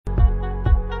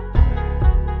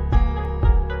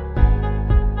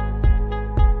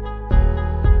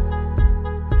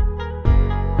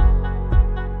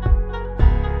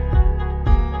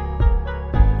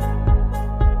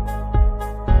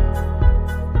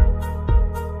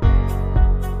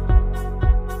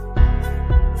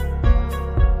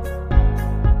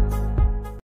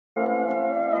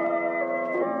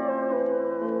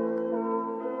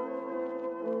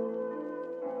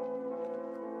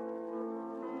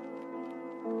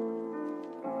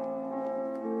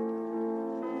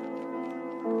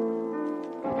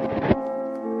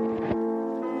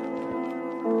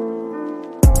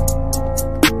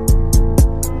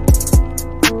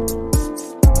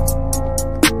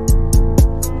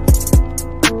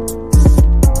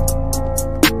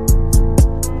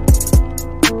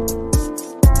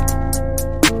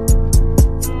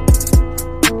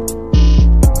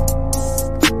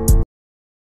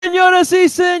Sí,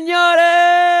 señores!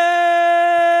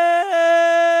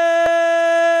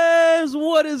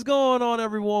 What is going on,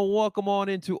 everyone? Welcome on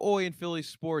into Oi and Philly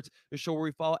Sports, the show where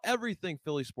we follow everything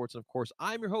Philly sports. And of course,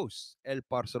 I'm your host, El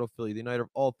Parcero Philly, the uniter of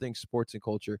all things sports and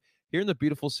culture here in the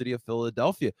beautiful city of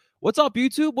Philadelphia. What's up,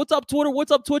 YouTube? What's up, Twitter?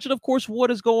 What's up, Twitch? And of course,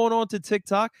 what is going on to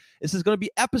TikTok? This is going to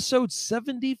be episode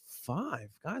 75.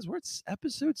 Guys, we're at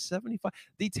episode 75.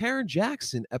 The Taryn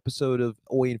Jackson episode of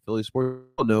Oi and Philly Sports. You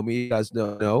don't know me. You guys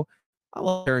know. I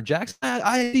love Taryn Jackson.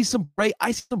 I see some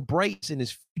brights in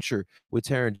his future with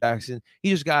Taryn Jackson. He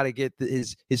just got to get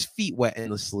his feet wet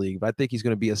in this league. But I think he's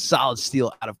going to be a solid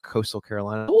steal out of Coastal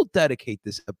Carolina. We'll dedicate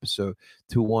this episode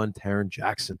to one Taryn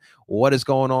Jackson. What is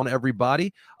going on,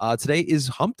 everybody? Today is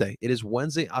Hump Day. It is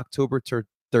Wednesday, October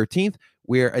 13th.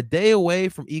 We're a day away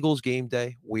from Eagles game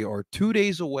day. We are 2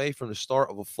 days away from the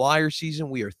start of a Flyer season.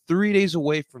 We are 3 days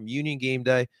away from Union game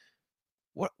day.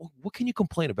 What can you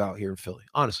complain about here in Philly?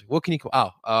 Honestly, what can you?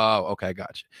 Okay, I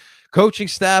got you. Coaching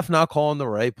staff not calling the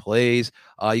right plays.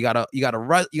 You got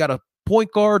a point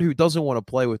guard who doesn't want to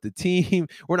play with the team.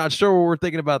 We're not sure what we're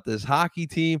thinking about this hockey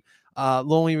team.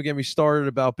 Don't even get me started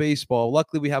about baseball.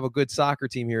 Luckily, we have a good soccer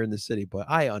team here in the city, but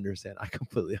I understand. I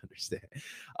completely understand.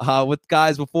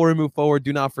 Before we move forward,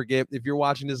 do not forget, if you're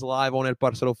watching this live on El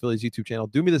Parcero Philly's YouTube channel,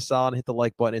 do me the solid and hit the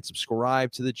like button and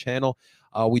subscribe to the channel.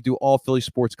 We do all Philly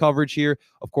sports coverage here.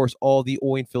 Of course, all the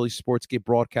Oi and Philly sports get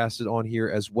broadcasted on here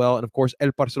as well. And of course,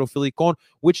 El Parcero Philly Con,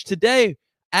 which today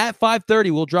at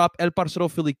 5:30, we'll drop El Parcero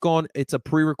Philly Con. It's a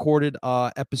pre-recorded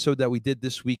episode that we did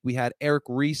this week. We had Eric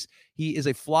Reese. He is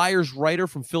a Flyers writer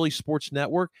from Philly Sports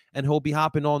Network, and he'll be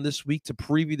hopping on this week to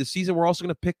preview the season. We're also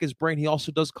going to pick his brain. He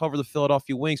also does cover the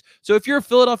Philadelphia Wings. So if you're a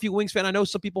Philadelphia Wings fan, I know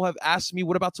some people have asked me,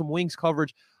 what about some Wings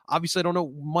coverage? Obviously, I don't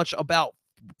know much about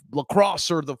lacrosse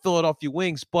or the Philadelphia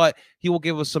Wings, but he will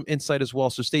give us some insight as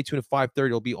well. So stay tuned at 5:30.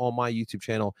 It'll be on my YouTube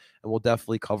channel, and we'll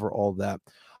definitely cover all that.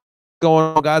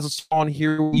 Going on, guys, let's go on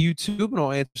here YouTube, and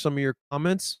I'll answer some of your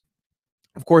comments.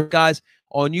 Of course, guys,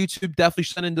 on YouTube, definitely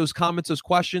send in those comments, those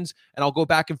questions, and I'll go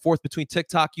back and forth between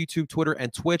TikTok, YouTube, Twitter,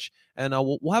 and Twitch, and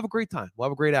we'll have a great time. We'll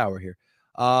have a great hour here.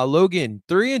 Logan,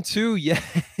 3-2,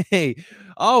 yay!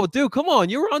 Oh, dude, come on,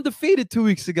 you were undefeated 2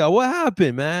 weeks ago. What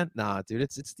happened, man? Nah, dude,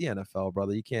 it's the NFL,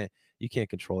 brother. You can't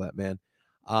control that, man.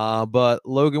 But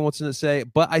Logan wants to say,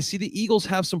 but I see the Eagles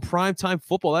have some primetime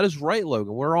football. That is right,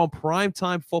 Logan. We're on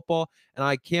primetime football, and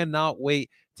I cannot wait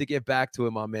to get back to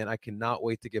it, my man. I cannot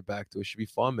wait to get back to it. Should be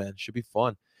fun, man. Should be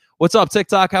fun. What's up,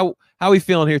 TikTok? How we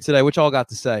feeling here today? What y'all got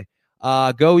to say?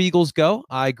 Go Eagles, go.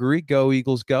 I agree. Go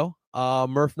Eagles, go.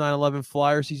 Murph 9/11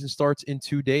 Flyer season starts in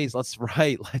 2 days. Let's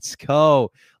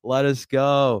go. Let us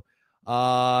go.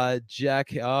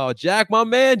 Jack, my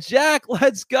man, Jack,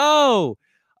 let's go.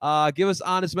 Give us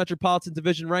honest Metropolitan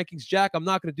Division rankings, Jack. I'm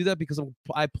not going to do that because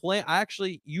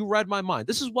you read my mind.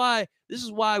 This is why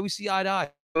we see eye to eye.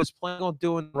 I was planning on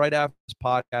doing right after this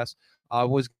podcast. I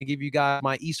was going to give you guys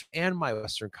my East and my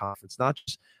Western Conference. I'm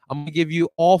going to give you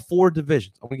all 4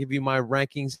 divisions. I'm going to give you my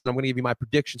rankings, and I'm going to give you my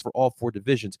predictions for all 4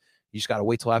 divisions. You just got to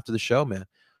wait till after the show, man.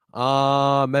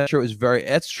 Metro is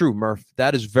that's true, Murph.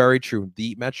 That is very true.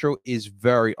 The Metro is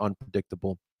very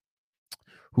unpredictable.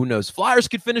 Who knows? Flyers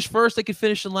could finish first. They could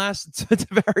finish in last. It's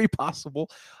very possible.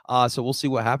 So we'll see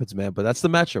what happens, man. But that's the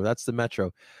Metro.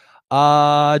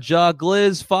 Ja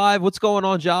Gliz 5. What's going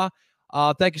on, Ja?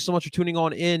 Thank you so much for tuning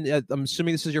on in. I'm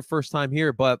assuming this is your first time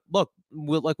here, but look,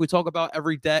 like we talk about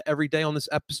every day on this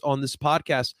episode, on this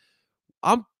podcast,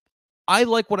 I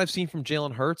like what I've seen from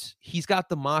Jalen Hurts. He's got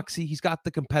the moxie. He's got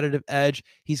the competitive edge.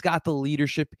 He's got the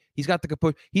leadership. He's got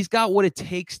he's got what it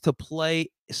takes to play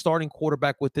starting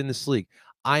quarterback within this league.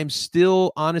 I'm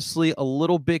still honestly a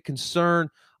little bit concerned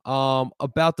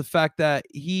about the fact that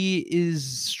he is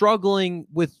struggling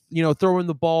with, throwing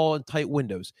the ball in tight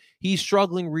windows. He's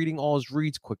struggling reading all his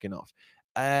reads quick enough.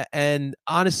 And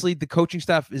honestly, the coaching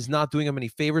staff is not doing him any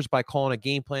favors by calling a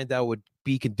game plan that would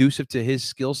be conducive to his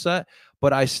skill set.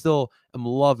 But I still am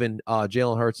loving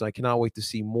Jalen Hurts, and I cannot wait to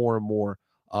see more and more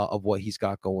of what he's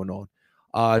got going on.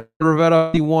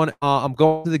 Rivera 1, I'm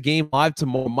going to the game live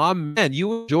tomorrow. My man,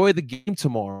 you enjoy the game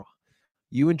tomorrow.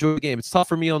 You enjoy the game. It's tough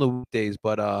for me on the weekdays,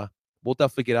 but we'll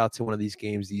definitely get out to one of these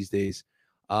games these days.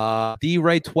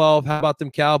 D-Ray 12, how about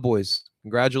them Cowboys?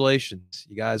 Congratulations.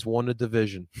 You guys won the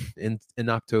division in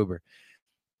October.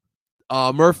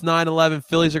 Murph 9/11,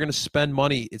 Phillies are going to spend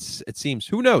money, it seems.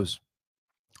 Who knows?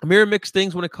 I'm hearing mixed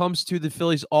things when it comes to the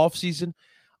Phillies offseason.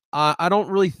 I don't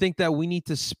really think that we need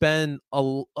to spend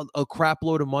a crap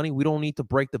load of money. We don't need to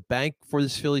break the bank for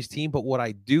this Phillies team. But what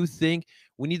I do think,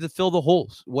 we need to fill the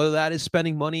holes, whether that is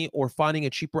spending money or finding a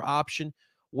cheaper option,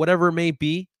 whatever it may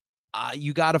be.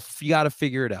 you gotta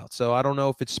figure it out. So I don't know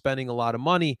if it's spending a lot of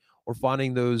money or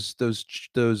finding those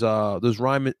diamonds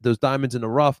in the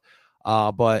rough,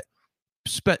 but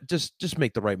just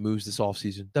make the right moves this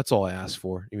offseason. That's all I ask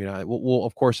for. I mean, we'll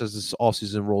of course, as this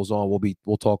offseason rolls on,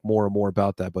 we'll talk more and more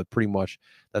about that, but pretty much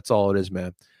that's all it is,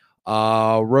 man.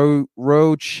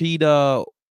 Cheetah,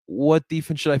 what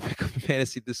defense should I pick up in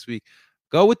fantasy this week?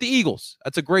 Go with the Eagles.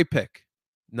 That's a great pick.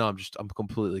 No, I'm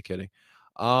completely kidding.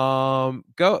 Go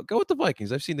with the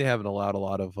Vikings. I've seen they haven't allowed a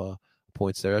lot of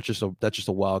points there. That's just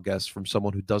a wild guess from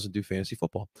someone who doesn't do fantasy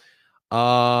football.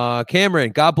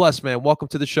 Cameron, God bless, man. Welcome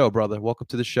to the show, brother. Welcome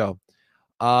to the show.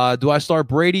 Do I start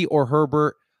Brady or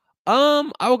Herbert?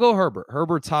 I will go Herbert.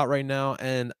 Herbert's hot right now,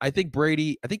 and I think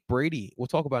Brady, we'll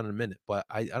talk about it in a minute, but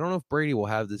I don't know if Brady will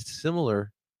have this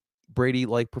similar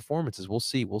Brady-like performances. We'll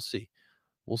see.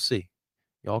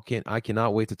 I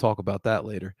cannot wait to talk about that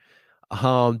later.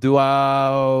 Do I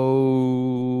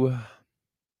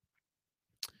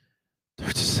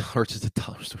or just a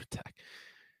dollar store attack?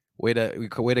 Way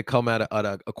to come at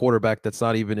a quarterback that's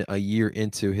not even a year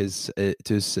into his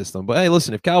system. But hey,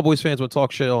 listen, if Cowboys fans want to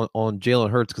talk shit on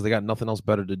Jalen Hurts because they got nothing else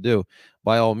better to do,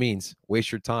 by all means,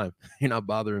 waste your time. You're not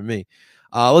bothering me.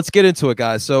 Let's get into it,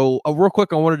 guys. So real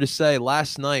quick, I wanted to say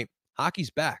last night, hockey's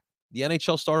back. The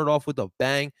NHL started off with a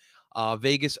bang.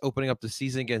 Vegas opening up the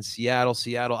season against Seattle.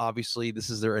 Seattle, obviously, this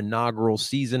is their inaugural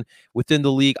season within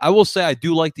the league. I will say I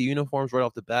do like the uniforms right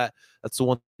off the bat. That's the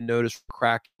one thing I noticed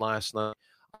Kraken last night.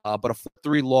 But a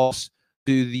 4-3 loss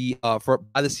to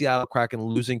by the Seattle Kraken,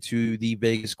 losing to the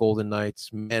Vegas Golden Knights.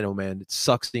 Man, oh man, it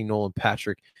sucks seeing Nolan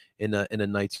Patrick in a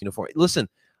Knights uniform. Listen,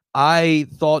 I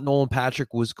thought Nolan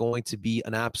Patrick was going to be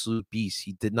an absolute beast.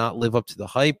 He did not live up to the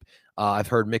hype. I've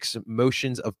heard mixed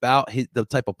emotions about the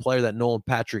type of player that Nolan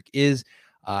Patrick is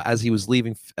as he was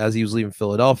leaving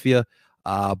Philadelphia.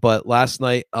 But last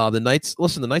night, the Knights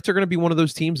are going to be one of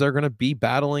those teams that are going to be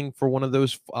battling for one of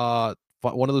those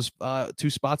two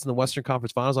spots in the Western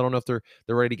Conference Finals. I don't know if they're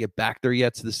ready to get back there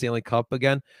yet to the Stanley Cup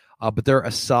again, but they're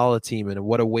a solid team, and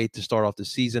what a way to start off the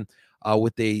season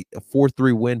with a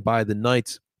 4-3 win by the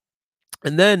Knights.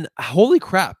 And then, holy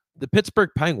crap, the Pittsburgh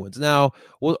Penguins. Now,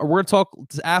 we're going to talk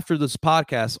after this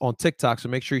podcast on TikTok, so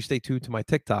make sure you stay tuned to my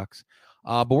TikToks.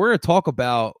 But we're going to talk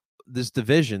about this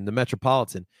division, the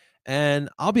Metropolitan. And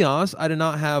I'll be honest, I did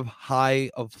not have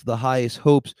the highest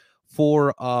hopes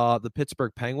for the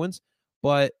Pittsburgh Penguins,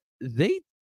 but they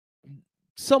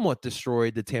somewhat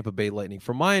destroyed the Tampa Bay Lightning.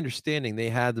 From my understanding,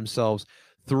 they had themselves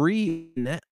 3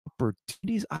 net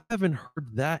opportunities. I haven't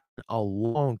heard that in a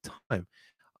long time.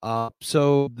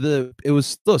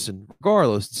 Regardless,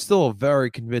 it's still a very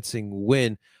convincing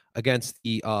win against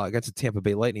the Tampa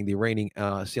Bay Lightning, the reigning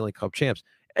Stanley Cup champs.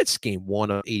 It's game 1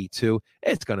 of 82.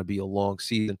 It's going to be a long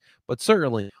season, but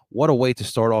certainly what a way to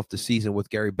start off the season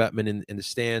with Gary Bettman in the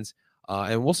stands.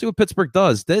 And we'll see what Pittsburgh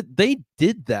does. They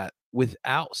did that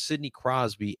without Sidney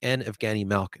Crosby and Evgeny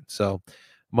Malkin. So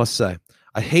must say,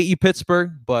 I hate you,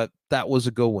 Pittsburgh, but that was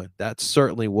a good win. That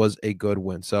certainly was a good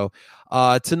win. So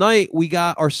tonight we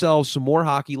got ourselves some more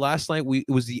hockey. Last night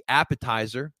it was the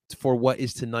appetizer for what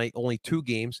is tonight, only 2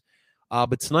 games.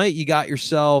 But tonight you got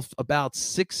yourself about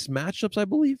 6 matchups, I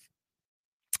believe.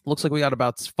 Looks like we got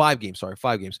about 5 games. Sorry,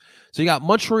 5 games. So you got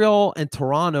Montreal and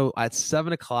Toronto at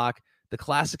 7 o'clock, the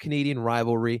classic Canadian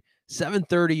rivalry.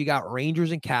 7:30, you got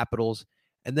Rangers and Capitals.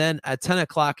 And then at 10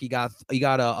 o'clock, you got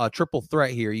a triple threat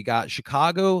here. You got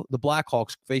Chicago, the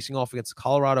Blackhawks, facing off against the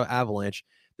Colorado Avalanche.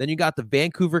 Then you got the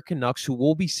Vancouver Canucks, who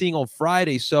we'll be seeing on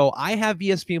Friday. So I have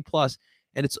ESPN Plus,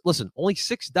 and it's, listen, only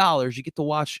 $6. You get to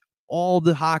watch all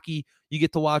the hockey. You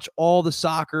get to watch all the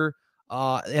soccer.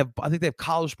 I think they have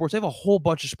college sports. They have a whole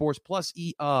bunch of sports, plus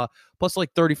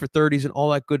like 30 for 30s and all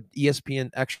that good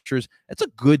ESPN extras. It's a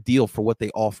good deal for what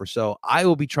they offer. So I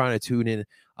will be trying to tune in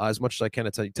as much as I can.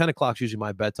 To tell you, 10 o'clock is usually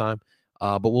my bedtime,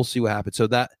 but we'll see what happens. So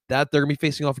that they're going to be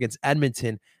facing off against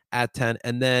Edmonton at 10,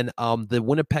 and then the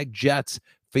Winnipeg Jets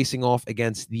facing off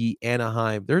against the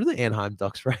Anaheim. They're the Anaheim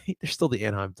Ducks, right? They're still the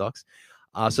Anaheim Ducks.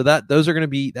 So that's going to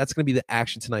be the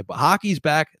action tonight. But hockey's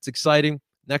back. It's exciting.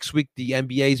 Next week, the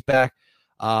NBA's back.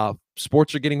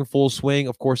 Sports are getting in full swing.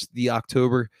 Of course, the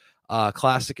October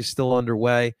Classic is still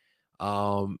underway.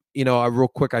 Real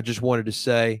quick, I just wanted to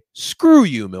say, screw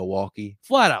you, Milwaukee.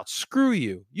 Flat out, screw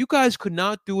you. You guys could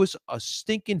not do us a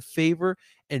stinking favor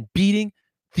and beating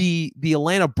the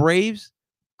Atlanta Braves.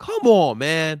 Come on,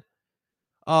 man.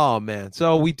 Oh, man.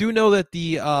 So we do know that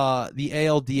the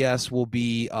ALDS will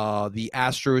be the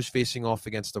Astros facing off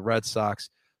against the Red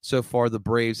Sox. So far, the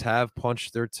Braves have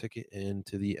punched their ticket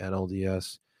into the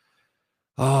NLDS.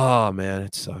 Oh man,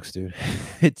 it sucks, dude.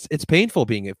 It's painful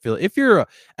being at Philly. If you're a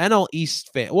NL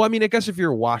East fan, well, I mean, I guess if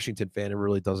you're a Washington fan, it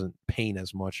really doesn't pain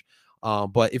as much.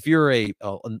 But if you're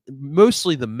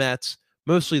mostly the Mets,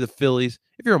 mostly the Phillies,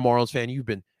 if you're a Marlins fan, you've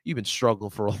been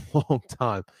struggling for a long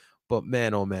time. But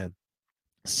man, oh man,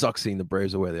 sucks seeing the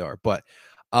Braves the way they are. But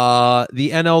the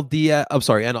NLD, I'm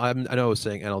sorry, and I know I was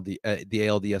saying NLD, the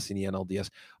ALDS and the NLDS,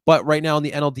 but right now in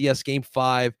the NLDS Game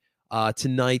 5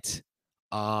 tonight,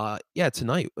 yeah,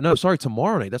 tonight. No, sorry,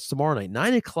 tomorrow night. That's tomorrow night,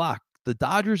 9 o'clock. The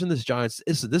Dodgers and this Giants.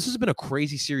 This has been a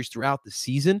crazy series throughout the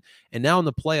season, and now in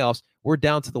the playoffs, we're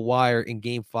down to the wire in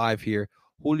Game 5 here.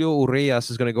 Julio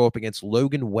Urias is going to go up against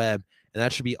Logan Webb, and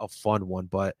that should be a fun one.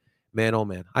 But man, oh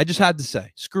man, I just had to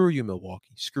say, screw you,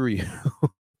 Milwaukee. Screw you.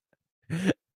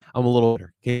 I'm a little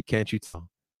bitter. Can't you tell?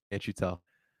 Can't you tell?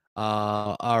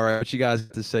 All right, what you guys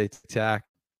have to say, Tack?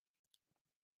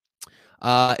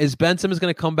 Is Ben Simmons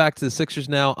going to come back to the Sixers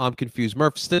now? I'm confused.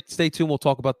 Murph, stay tuned. We'll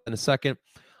talk about that in a second.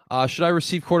 Should I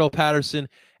receive Cordell Patterson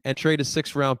and trade a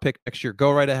 6th-round pick next year?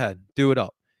 Go right ahead. Do it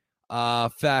up.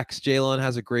 Facts. Jalen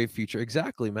has a great future.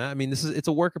 Exactly, man. I mean, it's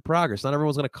a work of progress. Not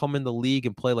everyone's going to come in the league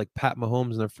and play like Pat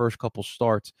Mahomes in their first couple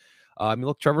starts. I mean,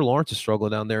 look, Trevor Lawrence is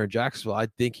struggling down there in Jacksonville. I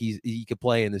think he could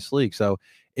play in this league. So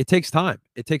it takes time.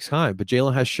 It takes time. But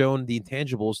Jalen has shown the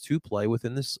intangibles to play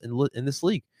within this in this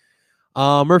league.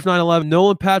 Murph 911.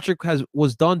 Nolan Patrick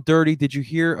was done dirty. Did you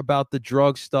hear about the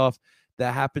drug stuff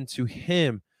that happened to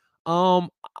him? I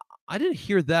didn't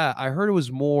hear that. I heard it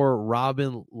was more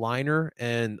Robin Liner,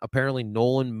 and apparently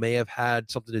Nolan may have had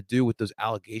something to do with those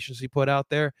allegations he put out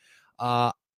there.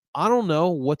 I don't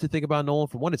know what to think about Nolan.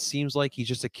 From what it seems like, he's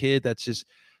just a kid that's just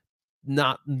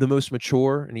not the most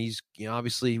mature, and he's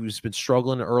obviously he's been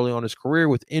struggling early on in his career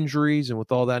with injuries and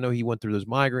with all that. I know he went through those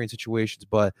migraine situations,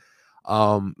 but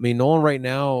I mean, Nolan right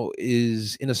now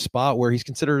is in a spot where he's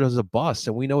considered as a bust,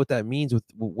 and we know what that means with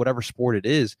whatever sport it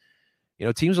is.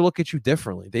 Teams will look at you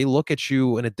differently. They look at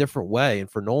you in a different way.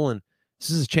 And for Nolan, this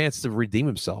is a chance to redeem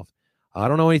himself. I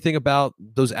don't know anything about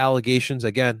those allegations.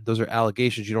 Again, those are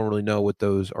allegations. You don't really know what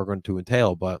those are going to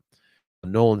entail, but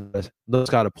Nolan's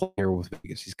got to play here with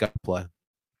Vegas. He's got to play.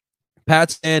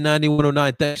 Pat's and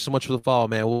 9109. Thanks so much for the follow,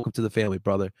 man. Welcome to the family,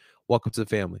 brother. Welcome to the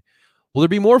family. Will there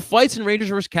be more fights in Rangers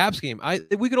versus Caps game?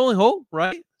 We could only hope,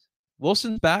 right?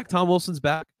 Wilson's back. Tom Wilson's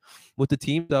back with the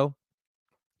team, though.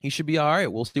 He should be all right.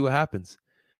 We'll see what happens.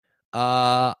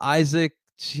 Isaac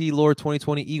G. Lord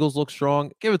 2020. Eagles look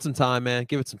strong. Give it some time, man.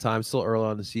 Give it some time. Still early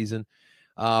on in the season.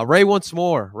 Ray once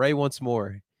more.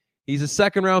 He's a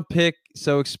 2nd-round pick,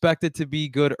 so expected to be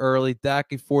good early.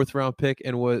 Dak a 4th-round pick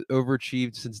and was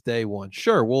overachieved since day one.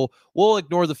 Sure, we'll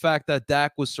ignore the fact that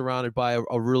Dak was surrounded by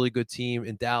a really good team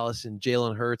in Dallas, and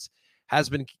Jalen Hurts has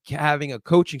been having a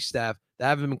coaching staff that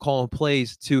haven't been calling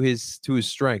plays to his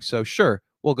strengths. So sure,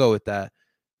 we'll go with that.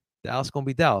 Dallas gonna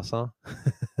be Dallas, huh?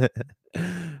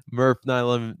 Murph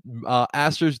 911.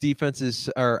 Astros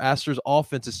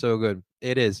offense is so good.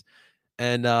 It is,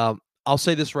 and I'll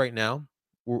say this right now: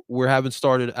 we haven't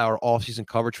started our offseason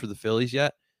coverage for the Phillies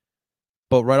yet,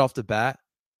 but right off the bat,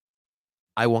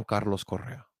 I want Carlos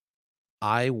Correa.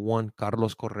 I want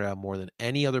Carlos Correa more than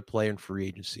any other player in free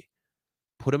agency.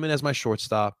 Put him in as my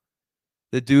shortstop.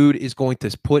 The dude is going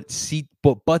to put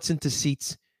butts into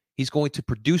seats. He's going to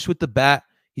produce with the bat.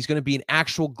 He's going to be an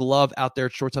actual glove out there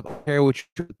at shortstop. I don't care what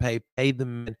you pay the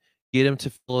man, get him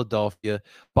to Philadelphia.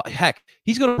 But heck,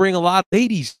 he's going to bring a lot of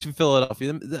ladies to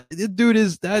Philadelphia.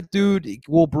 That dude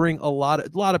will bring a lot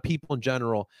of people in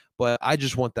general. But I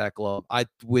just want that glove.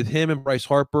 With him and Bryce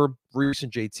Harper, Reese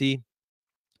and JT,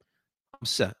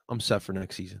 I'm set for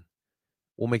next season.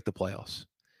 We'll make the playoffs.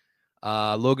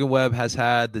 Logan Webb has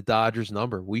had the Dodgers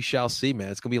number. We shall see, man.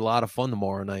 It's going to be a lot of fun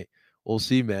tomorrow night. We'll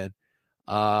see, man.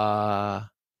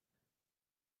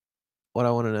 What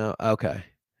I want to know. Okay.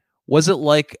 Was it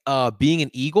like being an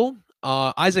Eagle?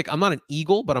 Isaac, I'm not an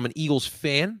Eagle, but I'm an Eagles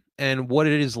fan. And what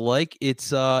it is like,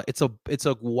 it's a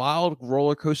wild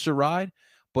roller coaster ride,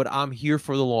 but I'm here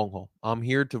for the long haul. I'm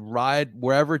here to ride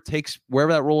wherever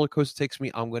that roller coaster takes me,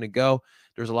 I'm going to go.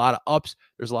 There's a lot of ups,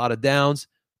 there's a lot of downs,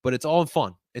 but it's all in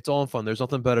fun. There's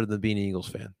nothing better than being an Eagles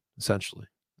fan, essentially.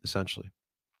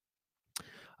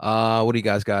 What do you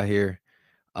guys got here?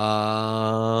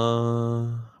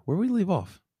 Where we leave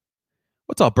off?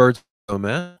 What's up, birds? Oh,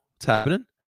 man. What's happening?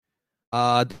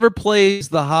 Denver plays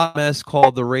the hot mess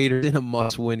called the Raiders in a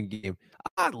must-win game.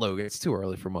 Logan, it's too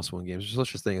early for must-win games. There's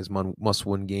such a thing as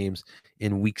must-win games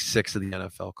in Week 6 of the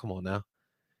NFL. Come on now.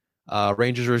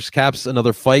 Rangers versus Caps,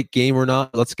 another fight game or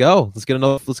not? Let's go. Let's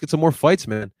get some more fights,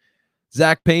 man.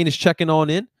 Zach Payne is checking on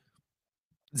in.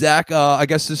 Zach, I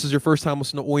guess this is your first time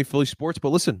listening to Oi Philly Sports, but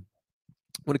listen,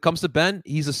 When it comes to Ben,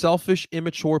 he's a selfish,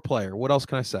 immature player. What else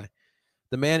can I say?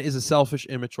 The man is a selfish,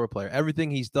 immature player.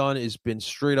 Everything he's done has been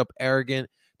straight up arrogant.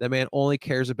 That man only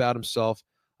cares about himself.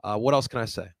 What else can I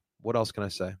say? What else can I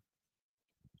say?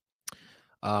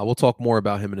 We'll talk more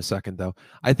about him in a second, though.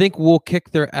 I think we'll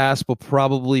kick their ass, but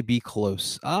probably be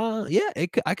close. Yeah,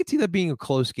 I could see that being a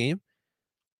close game.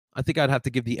 I think I'd have to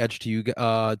give the edge to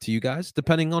you guys,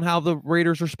 depending on how the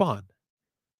Raiders respond.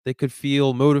 They could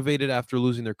feel motivated after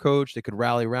losing their coach. They could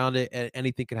rally around it, and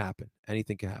anything can happen.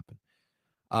 Anything can happen.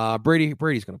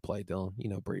 Brady's going to play, Dylan. You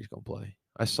know Brady's going to play.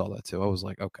 I saw that too. I was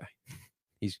like, okay,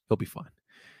 he'll be fine.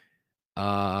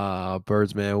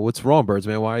 Birdsman, what's wrong,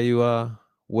 Birdsman? Why are you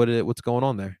what's going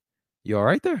on there? You all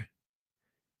right there?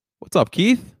 What's up,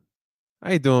 Keith?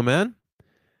 How you doing, man?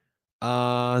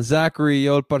 Zachary,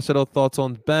 yo, Parcero, thoughts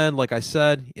on Ben? Like I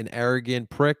said, an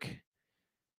arrogant prick.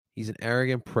 He's an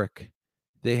arrogant prick.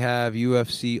 They have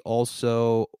UFC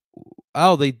also.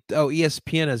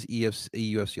 ESPN has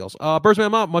UFC also. Birdsman,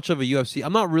 I'm not much of a UFC.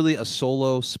 I'm not really a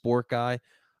solo sport guy.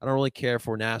 I don't really care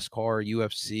for NASCAR,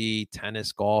 UFC,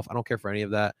 tennis, golf. I don't care for any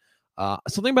of that.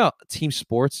 Something about team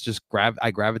sports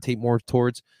I gravitate more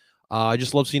towards. I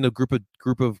just love seeing a group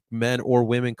of men or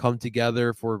women come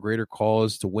together for a greater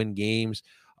cause to win games.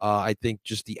 I think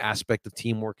just the aspect of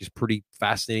teamwork is pretty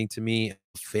fascinating to me.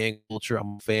 Fan culture,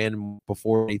 I'm a fan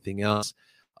before anything else.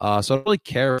 So I don't really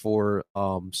care for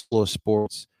slow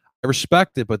sports. I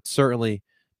respect it, but certainly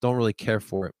don't really care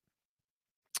for it.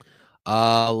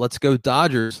 Let's go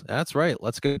Dodgers. That's right.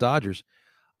 Let's go Dodgers.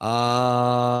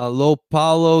 Lo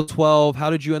Paulo 12. How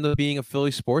did you end up being a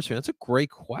Philly sports fan? That's a great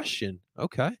question.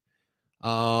 Okay.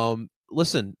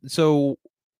 Listen, so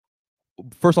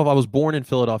first off, I was born in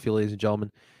Philadelphia, ladies and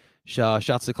gentlemen. Shouts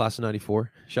to the class of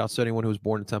 94. Shouts to anyone who was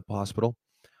born in Temple Hospital.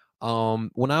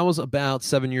 When I was about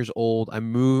 7 years old,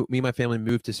 me and my family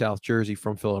moved to South Jersey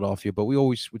from Philadelphia, but we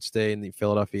always would stay in the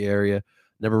Philadelphia area.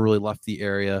 Never really left the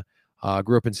area.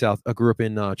 Grew up in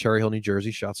Cherry Hill, New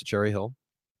Jersey. Shouts to Cherry Hill.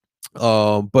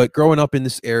 But growing up in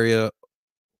this area,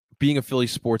 being a Philly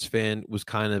sports fan was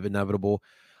kind of inevitable.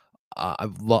 I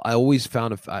always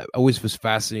was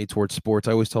fascinated towards sports.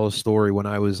 I always tell a story when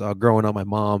I was growing up. My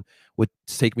mom would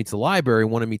take me to the library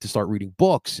and wanted me to start reading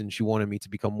books, and she wanted me to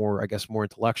become more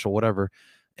intellectual, whatever.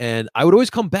 And I would always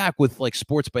come back with like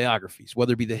sports biographies,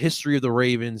 whether it be the history of the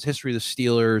Ravens, history of the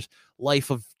Steelers, life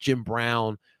of Jim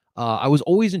Brown. I was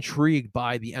always intrigued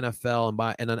by the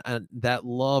NFL and that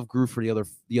love grew for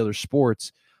the other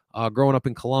sports. Growing up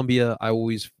in Columbia, I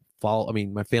always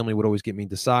my family would always get me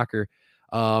into soccer.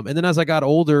 And then as I got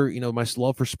older, my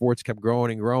love for sports kept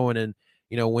growing and growing. And,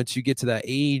 once you get to that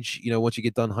age, once you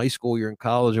get done high school, you're in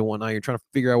college and whatnot, you're trying to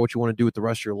figure out what you want to do with the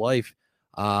rest of your life.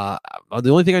 The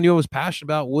only thing I knew I was passionate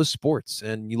about was sports.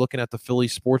 And you looking at the Philly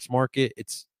sports market,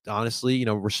 it's honestly,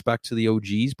 respect to the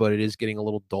OGs, but it is getting a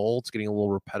little dull. It's getting a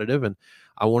little repetitive. And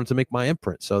I wanted to make my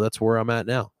imprint. So that's where I'm at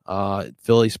now.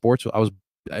 Philly sports,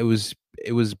 it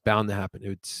was bound to happen.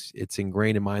 It's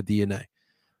ingrained in my DNA.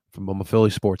 I'm a Philly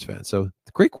sports fan. So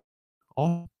great,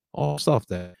 all stuff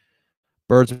there.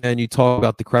 Birdsman, you talk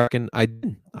about the Kraken. I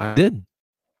did.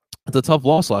 It's a tough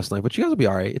loss last night, but you guys will be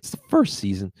all right. It's the first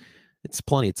season. It's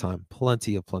plenty of time.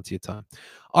 Plenty of time.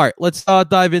 All right, let's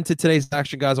dive into today's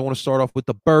action, guys. I want to start off with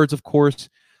the Birds, of course.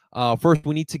 First,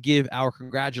 we need to give our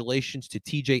congratulations to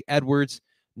TJ Edwards,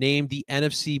 named the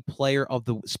NFC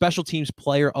Special Teams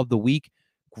Player of the Week.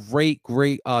 Great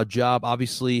job.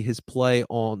 Obviously, his play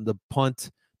on the punt.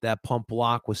 That punt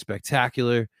block was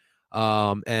spectacular,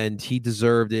 and he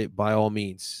deserved it by all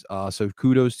means. So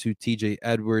kudos to TJ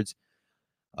Edwards.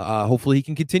 Hopefully he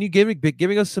can continue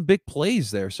giving us some big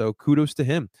plays there. So kudos to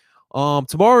him.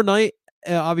 Tomorrow night,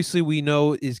 obviously we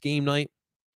know is game night.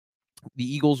 The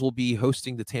Eagles will be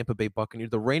hosting the Tampa Bay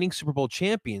Buccaneers, the reigning Super Bowl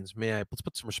champions. Let's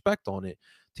put some respect on it.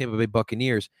 Tampa Bay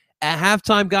Buccaneers. At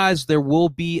halftime, guys, there will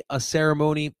be a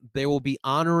ceremony. They will be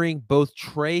honoring both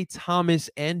Trey Thomas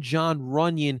and Jon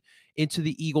Runyan into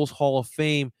the Eagles Hall of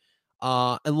Fame.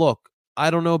 And look, I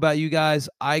don't know about you guys.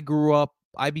 I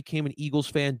became an Eagles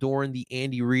fan during the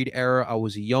Andy Reid era. I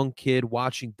was a young kid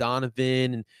watching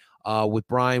Donovan and with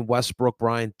Brian Westbrook,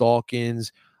 Brian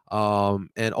Dawkins,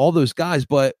 and all those guys.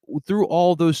 But through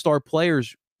all those star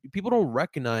players, people don't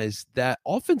recognize that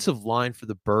offensive line for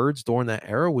the Birds during that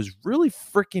era was really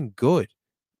freaking good.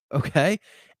 Okay.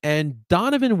 And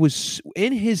Donovan was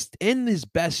in his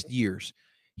best years.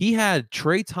 He had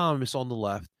Trey Thomas on the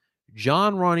left,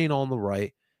 Jon Runyan on the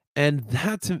right. And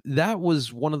that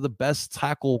was one of the best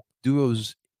tackle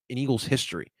duos in Eagles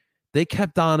history. They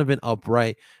kept Donovan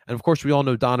upright. And of course, we all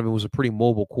know Donovan was a pretty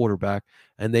mobile quarterback.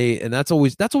 And that's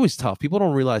always tough. People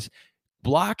don't realize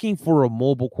blocking for a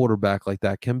mobile quarterback like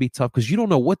that can be tough because you don't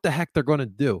know what the heck they're going to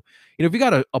do. If you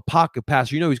got a pocket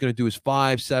passer, he's going to do his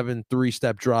 5, 7,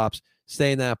 3-step drops,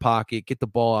 stay in that pocket, get the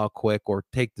ball out quick, or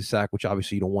take the sack, which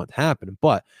obviously you don't want happening.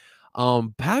 But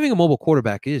having a mobile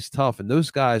quarterback is tough, and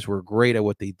those guys were great at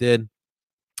what they did.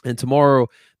 And tomorrow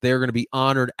they're going to be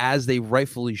honored as they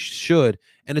rightfully should.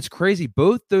 And it's crazy.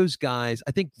 Both those guys,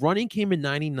 I think Running came in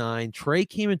 99, Trey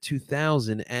came in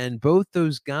 2000, and both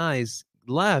those guys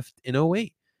left in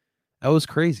 08. That was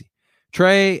crazy.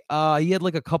 Trey, he had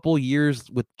like a couple years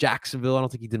with Jacksonville. I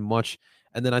don't think he did much.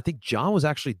 And then I think John was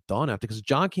actually done after because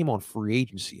John came on free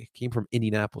agency. He came from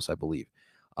Indianapolis, I believe.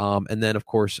 And then, of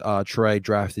course, Trey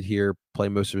drafted here,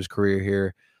 played most of his career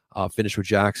here. Finished with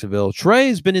Jacksonville. Trey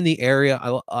has been in the area.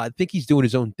 I think he's doing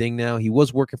his own thing now. He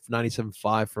was working for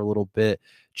 97.5 for a little bit.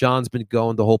 John's been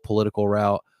going the whole political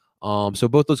route. So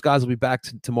both those guys will be back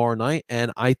tomorrow night,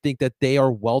 and I think that they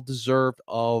are well deserved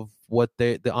of what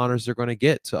the honors they're going to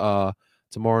get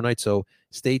tomorrow night. So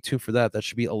stay tuned for that. That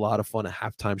should be a lot of fun, a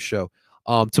halftime show.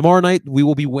 Tomorrow night we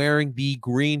will be wearing the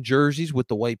green jerseys with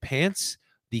the white pants,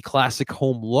 the classic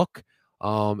home look.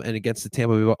 And against the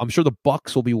Tampa Bay, I'm sure the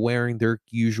Bucks will be wearing their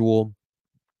usual.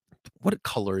 What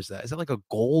color is that? Is that like a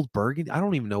gold burgundy? I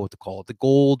don't even know what to call it. The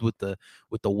gold with the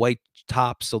white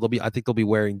tops. So I think they'll be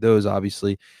wearing those,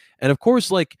 obviously. And of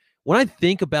course, like when I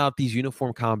think about these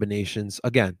uniform combinations,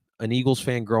 again, an Eagles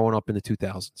fan growing up in the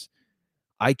 2000s,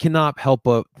 I cannot help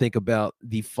but think about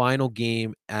the final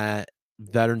game at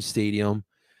Veterans Stadium.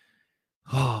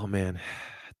 Oh man,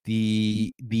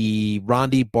 the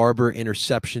Ronde Barber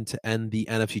interception to end the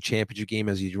NFC Championship game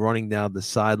as he's running down the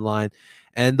sideline,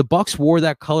 and the Bucks wore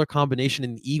that color combination,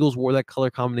 and the Eagles wore that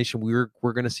color combination. We're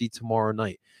going to see tomorrow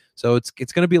night, so it's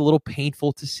going to be a little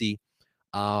painful to see,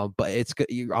 but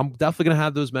I'm definitely going to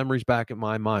have those memories back in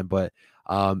my mind. But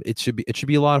it should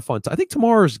be a lot of fun. So I think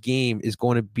tomorrow's game is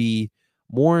going to be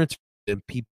more than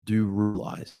people do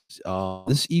realize.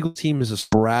 This Eagle team is a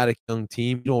sporadic young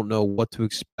team. You don't know what to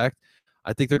expect.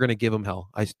 I think they're going to give them hell.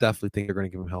 I definitely think they're going to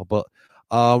give them hell. But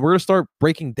we're going to start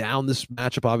breaking down this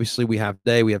matchup. Obviously, we have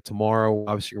today. We have tomorrow.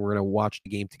 Obviously, we're going to watch the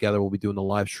game together. We'll be doing the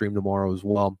live stream tomorrow as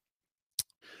well.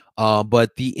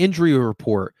 But the injury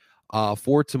report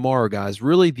for tomorrow, guys,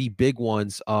 really the big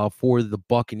ones for the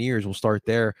Buccaneers. We'll start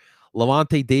there.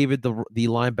 Lavonte David, the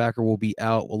linebacker, will be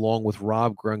out along with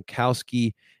Rob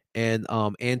Gronkowski and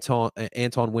Anton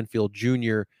Winfield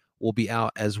Jr. will be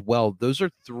out as well. Those are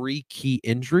 3 key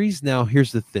injuries. Now,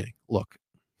 here's the thing. Look,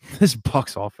 this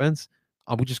Bucs offense,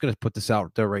 I'm just going to put this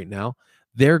out there right now.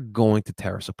 They're going to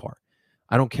tear us apart.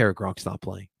 I don't care if Gronk's not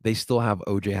playing. They still have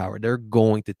O.J. Howard. They're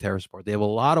going to tear us apart. They have a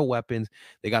lot of weapons.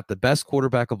 They got the best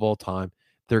quarterback of all time.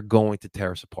 They're going to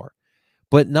tear us apart.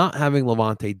 But not having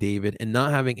Lavonte David and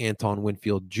not having Anton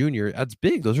Winfield Jr., that's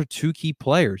big. Those are 2 key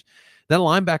players. That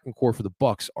linebacking core for the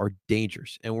Bucs are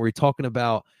dangerous. And we're talking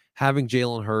about having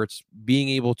Jalen Hurts being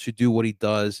able to do what he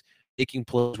does, making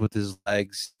plays with his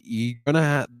legs. You're gonna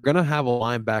have a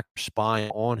linebacker spy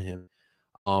on him.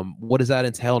 What does that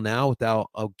entail now without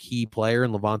a key player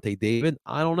in Lavonte David?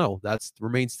 I don't know. That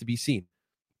remains to be seen.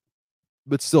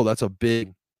 But still, that's a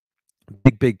big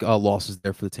losses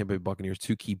there for the Tampa Bay Buccaneers.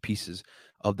 2 key pieces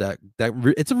of that.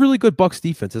 It's a really good Bucs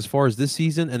defense as far as this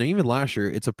season and even last year.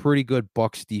 It's a pretty good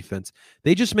Bucs defense.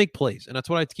 They just make plays, and that's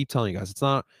what I keep telling you guys. It's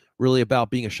not really about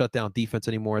being a shutdown defense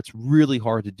anymore. It's really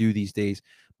hard to do these days,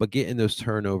 but getting those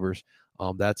turnovers,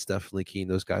 that's definitely key. And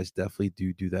those guys definitely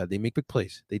do that. They make big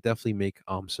plays. They definitely make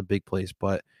some big plays.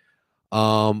 But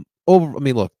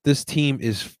look, this team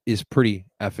is pretty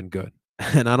effing good.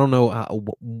 And I don't know how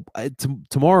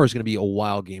tomorrow is going to be a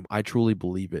wild game. I truly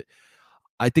believe it.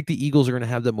 I think the Eagles are going to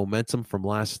have that momentum from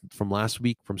last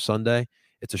week, from Sunday.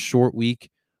 It's a short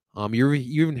week. You're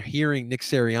even hearing Nick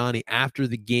Sirianni after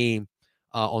the game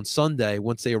on Sunday,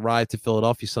 once they arrived to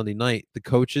Philadelphia Sunday night, the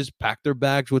coaches packed their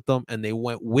bags with them and they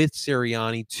went with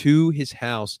Sirianni to his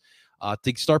house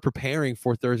to start preparing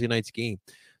for Thursday night's game.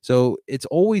 So it's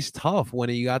always tough when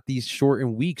you got these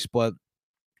shortened weeks, but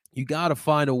you got to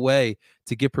find a way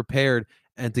to get prepared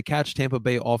and to catch Tampa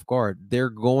Bay off guard. They're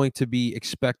going to be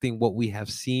expecting what we have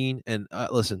seen. And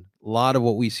listen, a lot of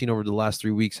what we've seen over the last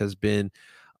 3 weeks has been,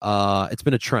 it's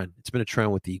been a trend. It's been a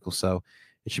trend with the Eagles. So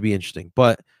it should be interesting.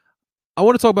 But I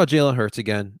want to talk about Jalen Hurts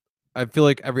again. I feel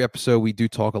like every episode we do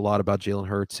talk a lot about Jalen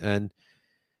Hurts, and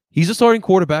he's a starting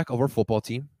quarterback of our football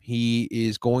team. He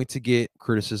is going to get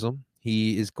criticism.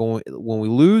 When we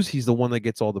lose, he's the one that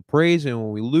gets all the praise, and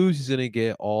when we lose, he's going to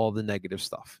get all the negative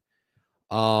stuff.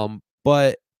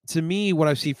 But to me, what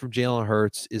I've seen from Jalen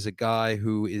Hurts is a guy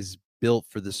who is built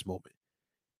for this moment.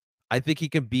 I think he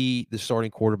can be the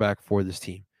starting quarterback for this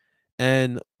team.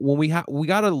 And when we got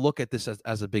to look at this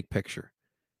as a big picture.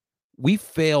 We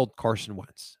failed Carson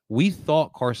Wentz. We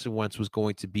thought Carson Wentz was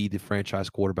going to be the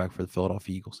franchise quarterback for the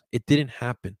Philadelphia Eagles. It didn't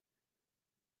happen.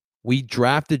 We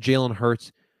drafted Jalen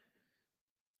Hurts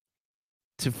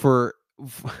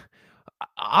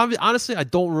honestly, I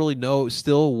don't really know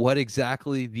still what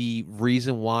exactly the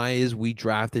reason why is we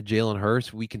drafted Jalen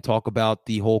Hurts. We can talk about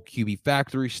the whole QB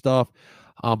factory stuff,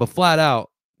 but flat out,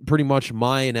 pretty much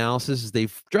my analysis is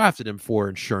they've drafted him for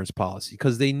insurance policy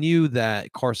because they knew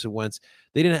that Carson Wentz,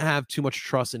 they didn't have too much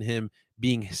trust in him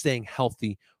staying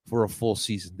healthy for a full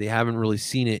season. They haven't really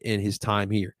seen it in his time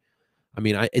here. I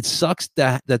mean, it sucks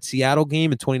that Seattle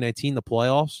game in 2019, the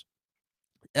playoffs,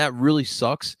 that really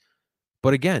sucks.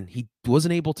 But again, he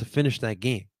wasn't able to finish that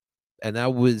game. And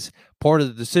that was part of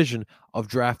the decision of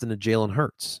drafting a Jalen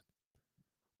Hurts.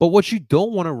 But what you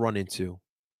don't want to run into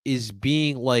is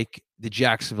being like the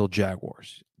Jacksonville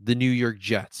Jaguars, the New York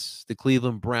Jets, the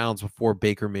Cleveland Browns before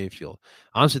Baker Mayfield.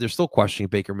 Honestly, they're still questioning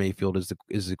Baker Mayfield as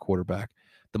the quarterback.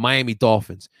 The Miami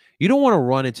Dolphins. You don't want to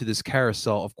run into this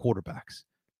carousel of quarterbacks.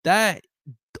 That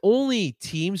only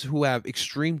teams who have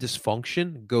extreme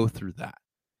dysfunction go through that.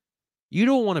 You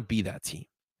don't want to be that team.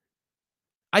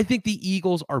 I think the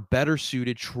Eagles are better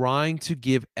suited trying to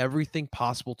give everything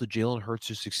possible to Jalen Hurts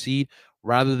to succeed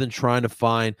rather than trying to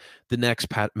find the next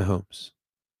Pat Mahomes.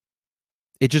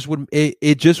 It just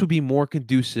would be more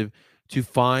conducive to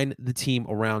find the team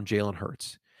around Jalen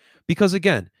Hurts. Because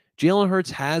again, Jalen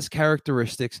Hurts has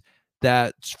characteristics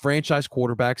that franchise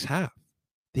quarterbacks have.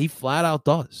 He flat out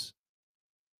does.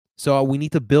 So we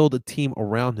need to build a team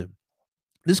around him.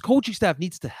 This coaching staff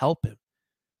needs to help him.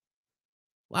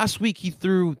 Last week, he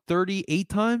threw 38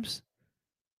 times.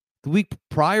 The week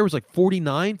prior was like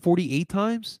 49, 48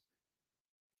 times.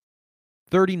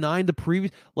 39 the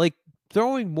previous. Like,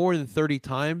 throwing more than 30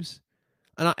 times.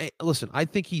 And listen, I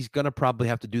think he's going to probably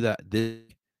have to do that this.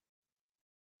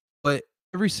 But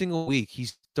every single week,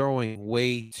 he's throwing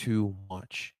way too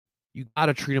much. You got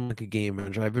to treat him like a game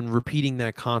manager. I've been repeating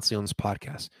that constantly on this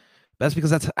podcast. That's because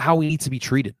that's how he needs to be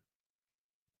treated.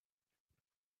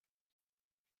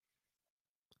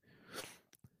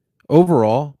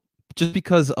 Overall, just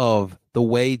because of the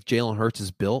way Jalen Hurts is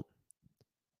built,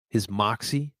 his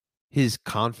moxie, his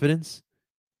confidence,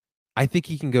 I think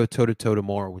he can go toe-to-toe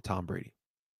tomorrow with Tom Brady.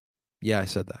 Yeah, I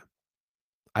said that.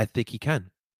 I think he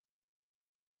can.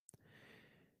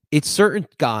 It's certain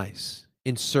guys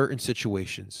in certain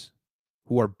situations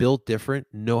who are built different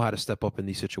know how to step up in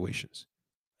these situations.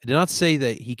 I did not say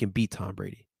that he can beat Tom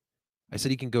Brady. I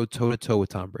said he can go toe-to-toe with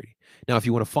Tom Brady. Now, if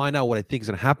you want to find out what I think is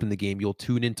going to happen in the game, you'll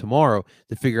tune in tomorrow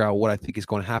to figure out what I think is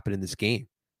going to happen in this game.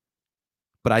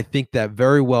 But I think that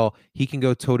very well he can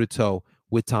go toe-to-toe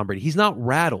with Tom Brady. He's not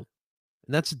rattled,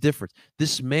 and that's the difference.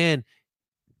 This man,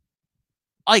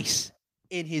 ice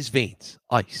in his veins,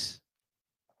 ice.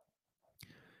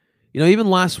 Even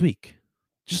last week,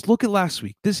 just look at last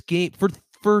week. This game for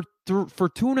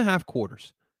 2.5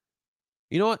 quarters.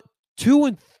 You know what? Two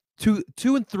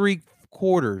and three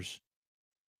quarters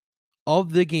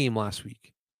of the game last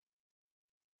week,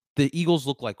 the Eagles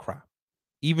look like crap.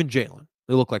 Even Jalen,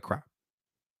 they look like crap.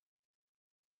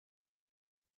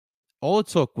 All it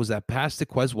took was that pass to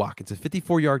Quez Watkins, a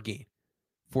 54-yard gain,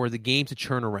 for the game to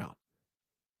turn around.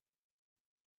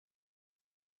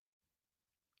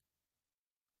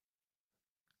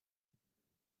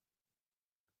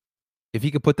 If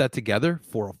he could put that together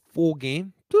for a full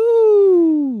game,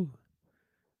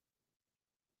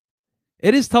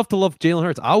 it is tough to love Jalen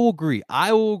Hurts. I will agree.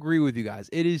 I will agree with you guys.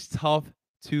 It is tough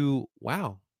to,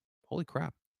 wow, holy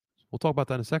crap. We'll talk about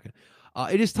that in a second.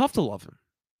 It is tough to love him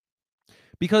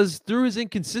because through his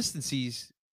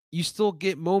inconsistencies, you still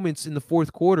get moments in the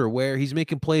fourth quarter where he's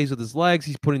making plays with his legs.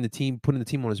 He's putting the team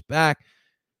on his back.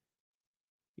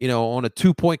 On a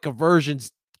 2-point conversion,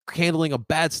 handling a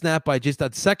bad snap by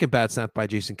that second bad snap by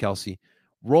Jason Kelce,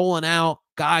 rolling out,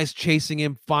 guys chasing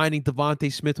him, finding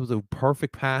Devontae Smith with a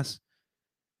perfect pass.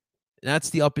 And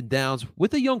that's the up and downs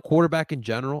with a young quarterback in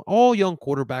general. All young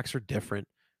quarterbacks are different.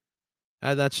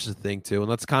 That's just a thing too.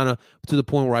 And that's kind of to the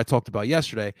point where I talked about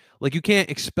yesterday. Like, you can't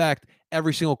expect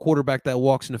every single quarterback that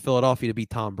walks into Philadelphia to be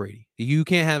Tom Brady. You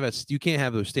can't have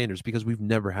those standards because we've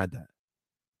never had that.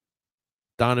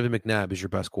 Donovan McNabb is your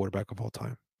best quarterback of all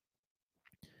time.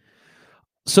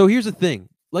 So here's the thing.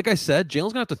 Like I said,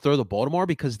 Jalen's going to have to throw the ball tomorrow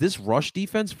because this rush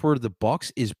defense for the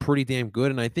Bucs is pretty damn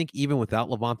good. And I think even without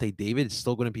Lavonte David, it's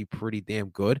still going to be pretty damn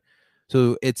good.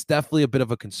 So it's definitely a bit of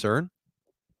a concern.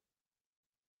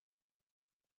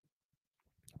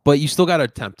 But you still got to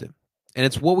attempt it. And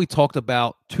it's what we talked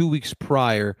about 2 weeks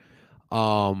prior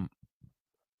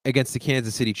against the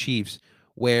Kansas City Chiefs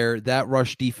where that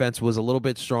rush defense was a little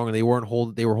bit stronger. They were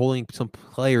holding some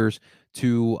players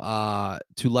to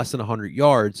less than 100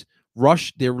 yards.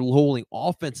 They were holding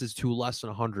offenses to less than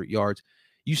 100 yards.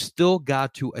 You still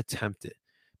got to attempt it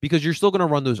because you're still going to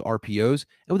run those RPOs.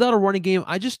 And without a running game,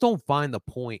 I just don't find the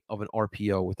point of an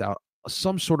RPO without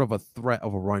some sort of a threat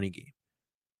of a running game.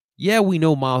 Yeah, we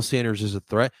know Miles Sanders is a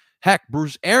threat. Heck,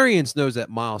 Bruce Arians knows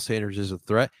that Miles Sanders is a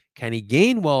threat. Kenny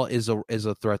Gainwell is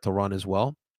a threat to run as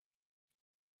well.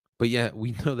 But yeah,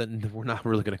 we know that we're not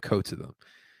really going to go to them.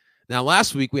 Now,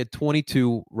 last week we had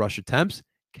 22 rush attempts.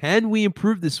 Can we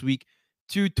improve this week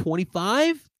to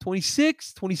 25,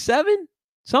 26, 27,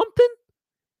 something?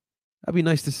 That'd be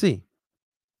nice to see.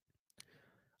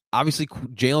 Obviously,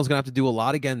 Jalen's going to have to do a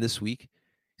lot again this week.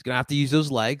 He's going to have to use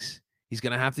those legs. He's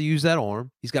going to have to use that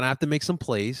arm. He's going to have to make some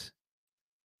plays.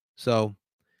 So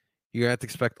you're going to have to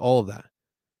expect all of that.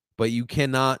 But you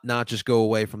cannot not just go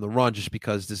away from the run just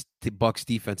because this Bucs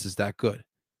defense is that good.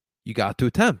 You got to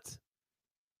attempt.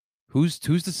 Who's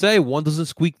to say one doesn't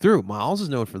squeak through? Miles is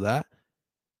known for that.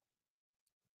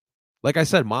 Like I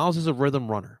said, Miles is a rhythm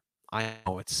runner. I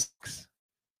know it sucks.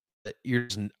 We're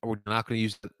not going to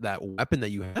use that weapon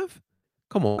that you have.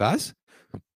 Come on, guys.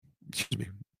 Excuse me.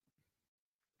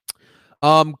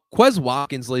 Quez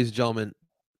Watkins, ladies and gentlemen,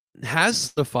 has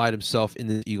solidified himself in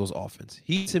the Eagles offense.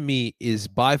 He, to me, is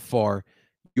by far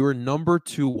your number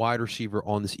 2 wide receiver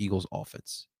on this Eagles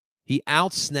offense. He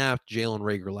outsnapped Jalen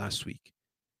Reagor last week.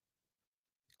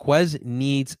 Quez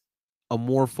needs a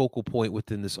more focal point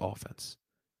within this offense.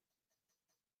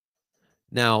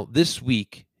 Now, this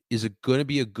week is going to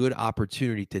be a good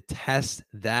opportunity to test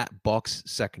that Bucs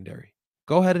secondary.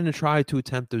 Go ahead and try to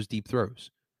attempt those deep throws.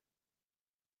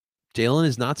 Jalen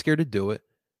is not scared to do it.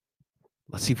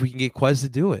 Let's see if we can get Quez to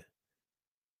do it.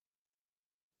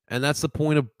 And that's the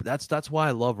point of that's why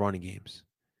I love running games.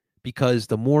 Because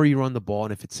the more you run the ball,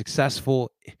 and if it's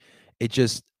successful, it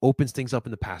just opens things up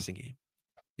in the passing game.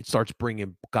 It starts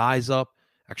bringing guys up,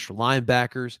 extra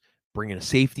linebackers, bringing a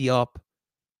safety up.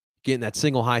 Getting that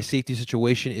single high safety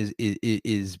situation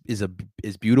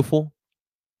is beautiful.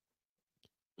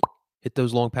 Hit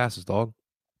those long passes, dog.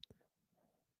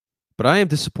 But I am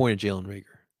disappointed in Jalen Reagor.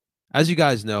 As you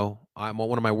guys know,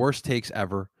 one of my worst takes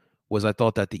ever was I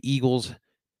thought that the Eagles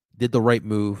did the right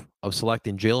move of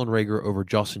selecting Jalen Reagor over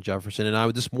Justin Jefferson.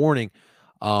 And this morning,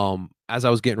 as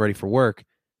I was getting ready for work,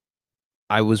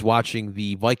 I was watching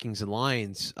the Vikings and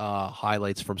Lions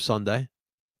highlights from Sunday.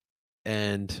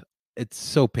 And it's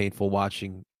so painful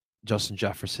watching Justin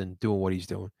Jefferson doing what he's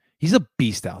doing. He's a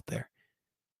beast out there.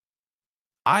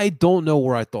 I don't know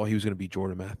where I thought he was going to be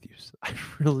Jordan Matthews. I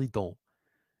really don't.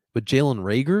 But Jalen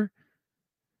Reagor,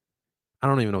 I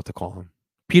don't even know what to call him.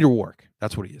 Peter Warrick.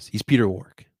 That's what he is. He's Peter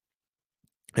Warrick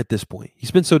at this point.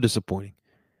 He's been so disappointing.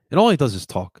 And all he does is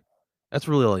talk. That's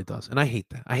really all he does. And I hate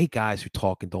that. I hate guys who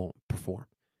talk and don't perform.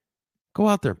 Go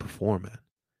out there and perform, man.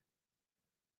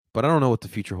 But I don't know what the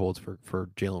future holds for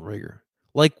Jalen Reagor.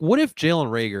 Like, what if Jalen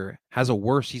Reagor has a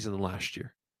worse season than last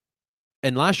year?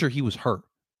 And last year he was hurt.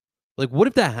 Like, what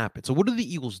if that happened? So what do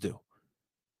the Eagles do?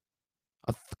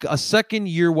 A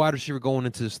second-year wide receiver going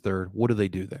into his third, what do they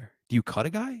do there? Do you cut a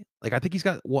guy? Like, I think he's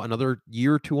got, another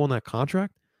year or 2 on that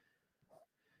contract?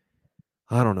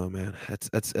 I don't know, man.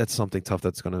 That's something tough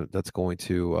it's going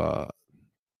to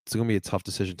be a tough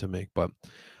decision to make. But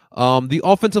the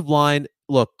offensive line,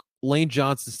 look, Lane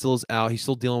Johnson still is out. He's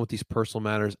still dealing with these personal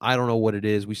matters. I don't know what it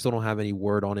is. We still don't have any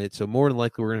word on it. So more than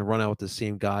likely, we're going to run out with the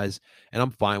same guys, and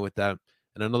I'm fine with that.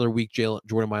 And another week, Jordan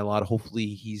Mailata, hopefully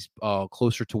he's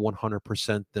closer to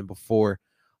 100% than before.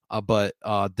 But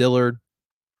Dillard,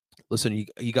 listen,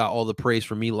 you got all the praise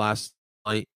from me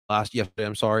yesterday,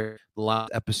 the last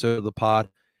episode of the pod.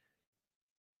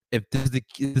 If this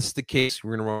is the case,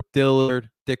 we're going to run Dillard,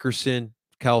 Dickerson,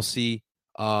 Kelsey,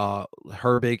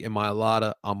 Herbig, and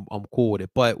Mailata. I'm cool with it.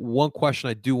 But one question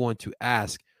I do want to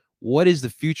ask, what is the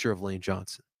future of Lane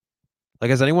Johnson?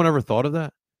 Like, has anyone ever thought of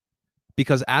that?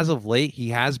 Because as of late, he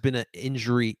has been an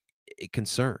injury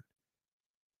concern.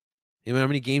 You know, how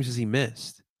many games has he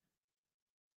missed?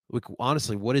 Like,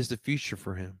 honestly, what is the future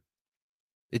for him?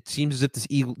 It seems as if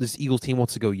this Eagles team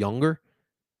wants to go younger.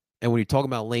 And when you talk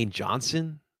about Lane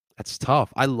Johnson, that's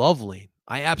tough. I love Lane.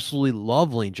 I absolutely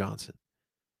love Lane Johnson.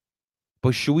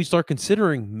 But should we start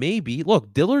considering maybe,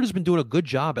 look, Dillard has been doing a good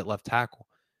job at left tackle.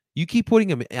 You keep putting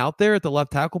him out there at the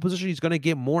left tackle position, he's going to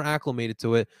get more acclimated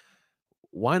to it.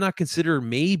 Why not consider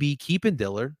maybe keeping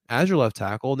Dillard as your left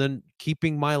tackle and then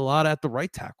keeping Mailata at the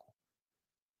right tackle?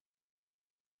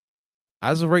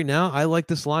 As of right now, I like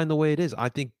this line the way it is. I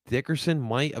think Dickerson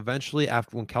might eventually,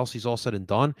 after when Kelsey's all said and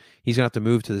done, he's going to have to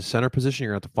move to the center position.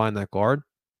 You're going to have to find that guard.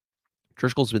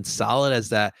 Driscoll's been solid as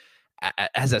that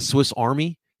Swiss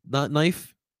Army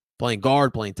knife, playing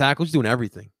guard, playing tackle, he's doing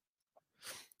everything.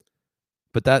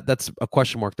 But that's a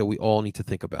question mark that we all need to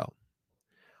think about.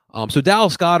 So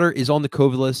Dallas Goedert is on the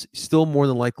COVID list, still more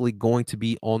than likely going to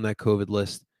be on that COVID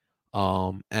list.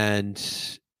 And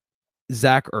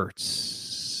Zach Ertz,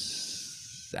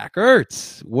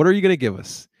 what are you going to give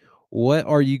us? What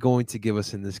are you going to give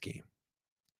us in this game?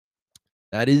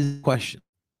 That is the question.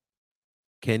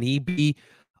 Can he be?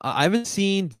 I haven't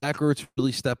seen Zach Ertz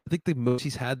really step. I think the most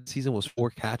he's had this season was 4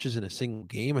 catches in a single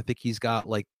game. I think he's got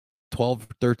like 12 or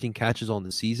 13 catches on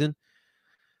the season.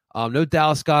 No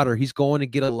Dallas Goedert. He's going to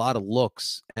get a lot of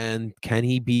looks. And can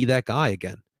he be that guy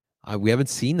again? We haven't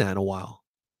seen that in a while.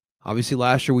 Obviously,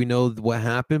 last year we know what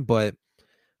happened, but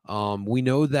we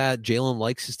know that Jalen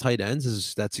likes his tight ends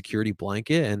as that security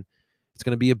blanket, and it's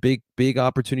going to be a big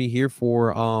opportunity here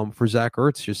for Zach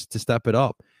Ertz just to step it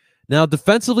up. Now,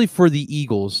 defensively for the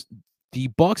Eagles, the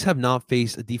Bucs have not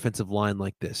faced a defensive line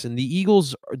like this, and the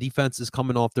Eagles' defense is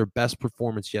coming off their best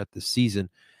performance yet this season.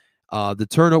 The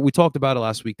turnover, we talked about it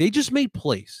last week. They just made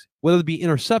plays, whether it be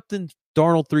intercepting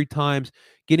Darnold 3 times,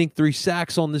 getting 3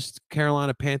 sacks on this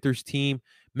Carolina Panthers team,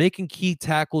 making key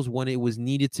tackles when it was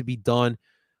needed to be done.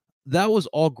 That was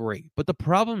all great. But the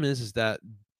problem is that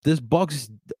this Bucs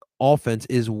offense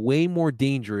is way more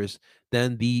dangerous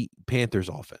than the Panthers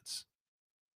offense.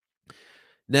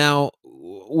 Now,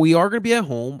 we are going to be at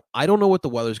home. I don't know what the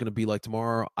weather is going to be like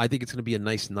tomorrow. I think it's going to be a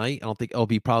nice night. I don't think it'll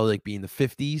be probably like be in the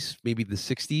 50s, maybe the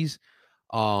 60s.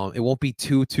 It won't be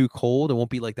too cold. It won't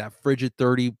be like that frigid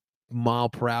 30 mile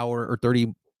per hour or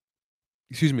 30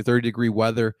 degree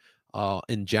weather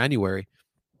in January.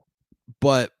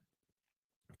 But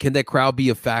can that crowd be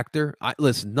a factor?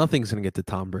 Listen, nothing's going to get to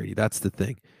Tom Brady. That's the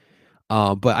thing.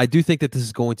 But I do think that this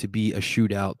is going to be a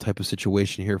shootout type of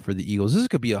situation here for the Eagles. This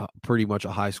could be pretty much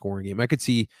a high-scoring game. I could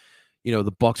see,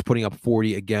 the Bucs putting up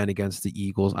 40 again against the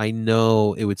Eagles. I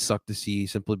know it would suck to see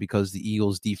simply because the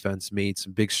Eagles defense made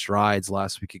some big strides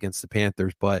last week against the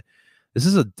Panthers, but this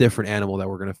is a different animal that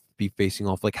we're going to be facing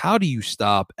off. Like, how do you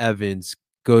stop Evans,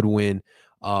 Goodwin,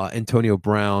 Antonio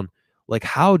Brown? Like,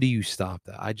 how do you stop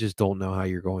that? I just don't know how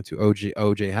you're going to.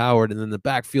 OJ Howard, and then the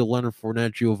backfield, Leonard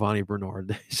Fournette, Giovanni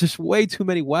Bernard. It's just way too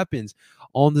many weapons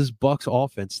on this Bucs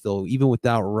offense still, even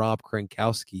without Rob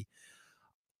Gronkowski.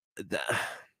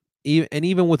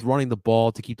 Even with running the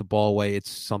ball to keep the ball away, it's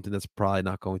something that's probably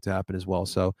not going to happen as well.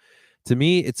 So, to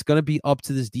me, it's going to be up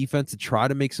to this defense to try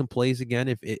to make some plays again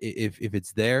if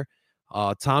it's there.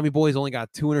 Tommy Boy's only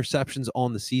got 2 interceptions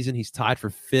on the season. He's tied for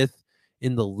 5th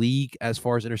in the league as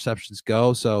far as interceptions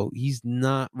go. So he's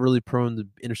not really prone to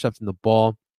intercepting the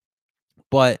ball.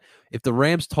 But if the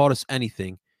Rams taught us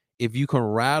anything, if you can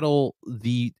rattle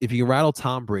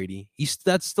Tom Brady,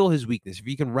 that's still his weakness. If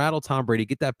you can rattle Tom Brady,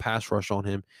 get that pass rush on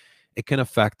him, it can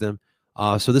affect him.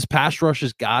 So this pass rush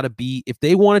has got to be, if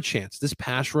they want a chance, this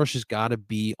pass rush has got to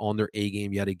be on their A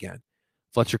game yet again.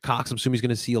 Fletcher Cox, I'm assuming he's going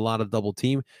to see a lot of double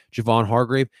team. Javon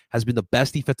Hargrave has been the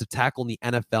best defensive tackle in the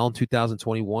NFL in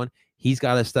 2021. He's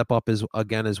got to step up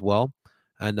again as well.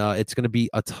 And it's going to be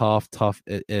a tough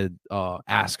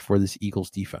ask for this Eagles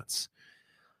defense.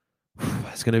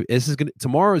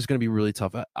 Tomorrow is going to be really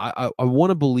tough. I want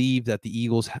to believe that the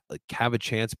Eagles have a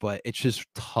chance, but it's just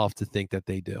tough to think that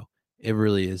they do. It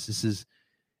really is. This is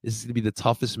going to be the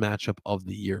toughest matchup of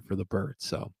the year for the Birds.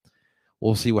 So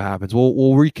we'll see what happens.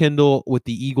 We'll rekindle with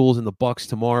the Eagles and the Bucs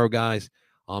tomorrow, guys.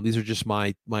 These are just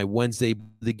my Wednesday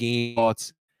the game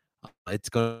thoughts. It's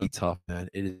going to be tough, man.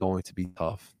 It is going to be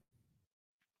tough.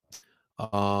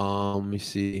 Let me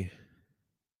see.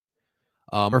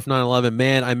 Murph 911,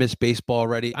 man, I miss baseball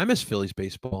already. I miss Phillies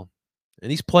baseball.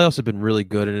 And these playoffs have been really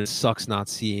good, and it sucks not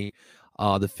seeing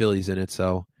the Phillies in it.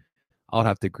 So I'll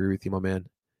have to agree with you, my man.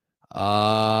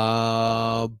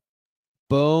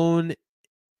 Bone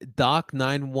Doc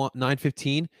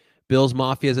 915. Bills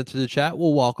Mafia has entered the chat.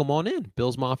 Well, welcome on in.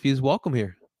 Bills Mafia is welcome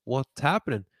here. What's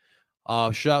happening?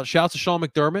 Shout to Sean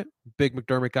McDermott, big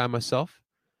McDermott guy myself.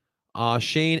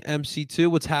 Shane MC2,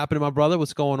 what's happening, my brother?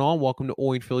 What's going on? Welcome to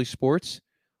Oi and Philly Sports.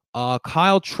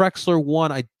 Kyle Trexler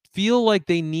 1. I feel like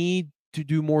they need to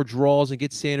do more draws and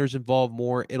get Sanders involved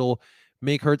more. It'll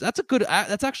make Hurts.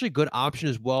 That's actually a good option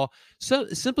as well. So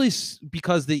simply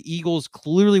because the Eagles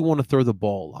clearly want to throw the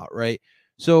ball a lot, right?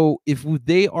 So if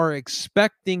they are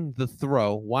expecting the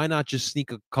throw, why not just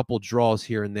sneak a couple draws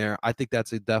here and there? I think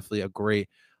that's definitely a great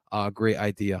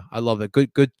idea. I love that.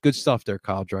 Good stuff there,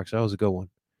 Kyle Drex. That was a good one.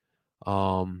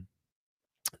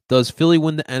 Does Philly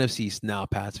win the NFC? No,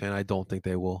 Pats fan. I don't think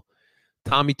they will.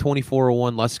 Tommy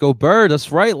 2401. Let's go Bird.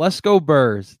 That's right. Let's go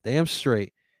Birds. Damn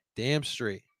straight.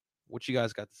 What you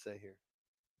guys got to say here?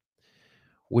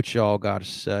 What y'all got to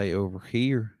say over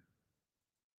here?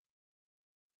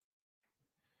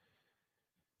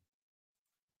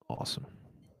 Awesome.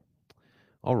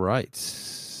 All right.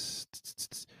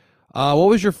 What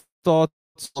was your thoughts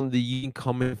on the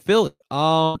incoming Philly?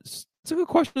 It's a good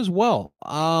question as well.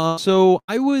 So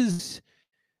I was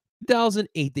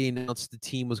 2008. They announced the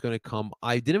team was going to come.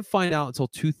 I didn't find out until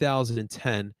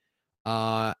 2010.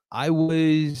 I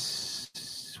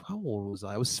was how old was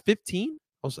I? I was 15.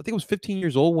 I think I was 15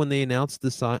 years old when they announced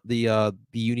the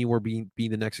Uni were being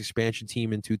the next expansion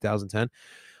team in 2010.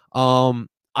 Um,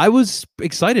 I was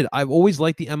excited. I've always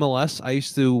liked the MLS. I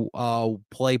used to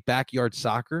play backyard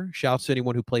soccer. Shouts to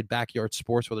anyone who played backyard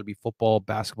sports, whether it be football,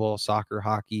 basketball, soccer,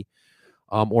 hockey,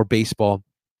 or baseball.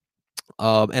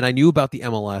 And I knew about the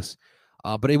MLS,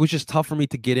 but it was just tough for me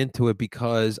to get into it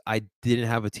because I didn't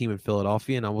have a team in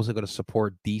Philadelphia, and I wasn't going to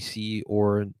support DC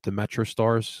or the Metro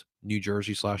Stars, New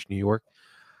Jersey / New York.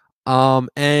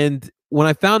 And when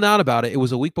I found out about it, it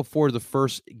was a week before the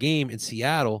first game in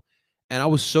Seattle, and I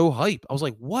was so hyped. I was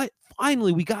like, "What?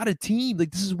 Finally, we got a team!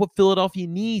 Like this is what Philadelphia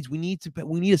needs. We need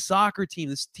a soccer team.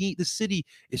 This city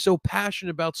is so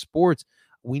passionate about sports.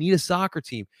 We need a soccer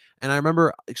team." And I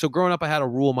remember, so growing up, I had a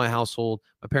rule in my household.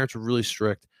 My parents were really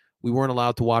strict. We weren't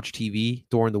allowed to watch TV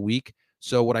during the week.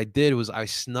 So what I did was I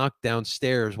snuck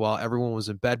downstairs while everyone was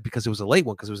in bed because it was a late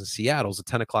one because it was in Seattle. It was a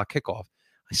 10 o'clock kickoff.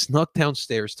 I snuck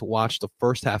downstairs to watch the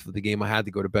first half of the game. I had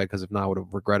to go to bed because if not, I would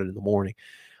have regretted it in the morning.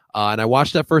 And I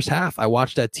watched that first half. I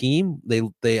watched that team.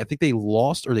 I think they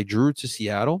lost or they drew to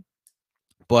Seattle,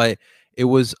 but it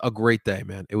was a great day,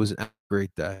 man. It was a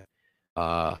great day.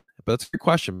 But that's a good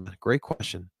question, man. Great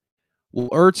question. Will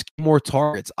Ertz get more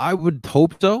targets? I would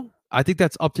hope so. I think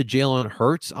that's up to Jalen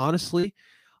Hurts, honestly.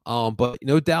 But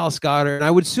Dallas Goedert, and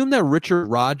I would assume that Richard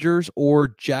Rodgers or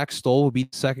Jack Stoll would be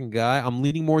the second guy. I'm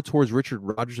leaning more towards Richard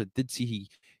Rodgers. I did see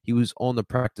he was on the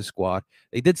practice squad.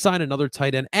 They did sign another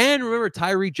tight end. And remember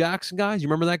Tyree Jackson, guys? You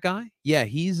remember that guy? Yeah,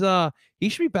 he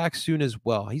should be back soon as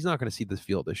well. He's not going to see the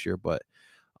field this year, but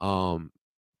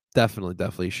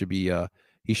definitely should be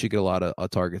he should get a lot of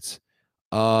targets.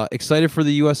 Excited for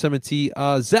the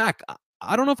USMNT. Zach,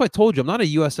 I don't know if I told you, I'm not a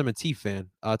USMNT fan.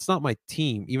 It's not my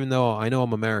team, even though I know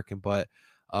I'm American, but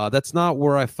that's not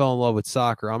where I fell in love with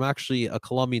soccer. I'm actually a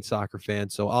Colombian soccer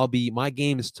fan, so my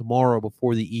game is tomorrow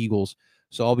before the Eagles,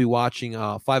 so I'll be watching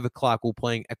 5 o'clock. We're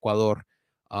playing Ecuador.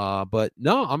 But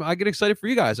no, I get excited for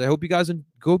you guys. I hope you guys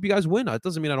win. It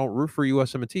doesn't mean I don't root for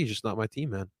USMNT. It's just not my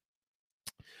team, man.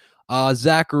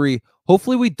 Zachary,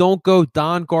 hopefully we don't go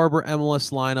Don Garber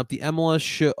MLS lineup. The MLS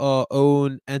should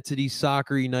own entity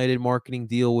Soccer United marketing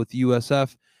deal with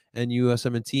USF and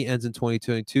USMNT ends in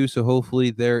 2022. So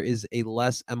hopefully there is a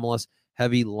less MLS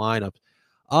heavy lineup.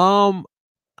 Who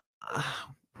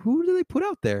do they put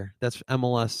out there? That's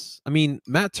MLS. I mean,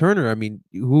 Matt Turner. I mean,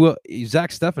 who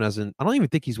Zach Steffen hasn't. I don't even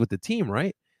think he's with the team,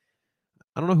 right?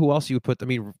 I don't know who else you would put. I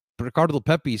mean, Ricardo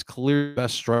Pepe is clearly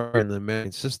best striker in the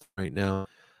American system right now.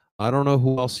 I don't know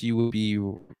who else you would be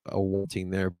wanting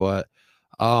there, but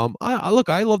I look,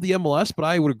 I love the MLS, but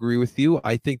I would agree with you.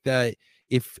 I think that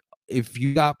if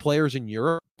you got players in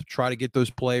Europe, try to get those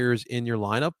players in your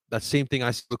lineup. That same thing I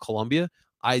see with Colombia.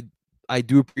 I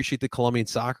do appreciate the Colombian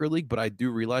Soccer League, but I do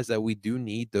realize that we do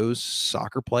need those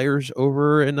soccer players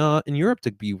over in Europe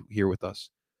to be here with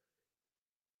us.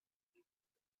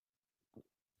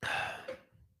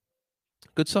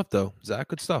 Good stuff, though, Zach.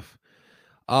 Good stuff.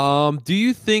 Do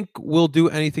you think we'll do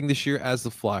anything this year as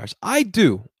the Flyers? I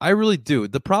do. I really do.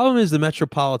 The problem is the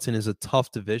Metropolitan is a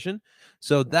tough division,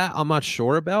 so that I'm not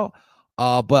sure about.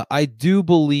 But I do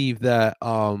believe that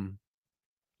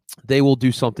they will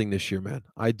do something this year, man.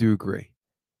 I do agree.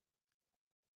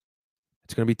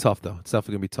 It's gonna be tough though. It's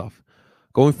definitely gonna be tough.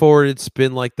 Going forward, it's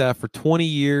been like that for 20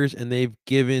 years, and they've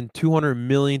given 200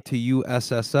 million to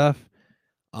USSF.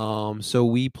 So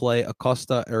we play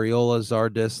Acosta, Areola,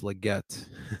 Zardes, Leggett.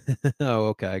 Oh,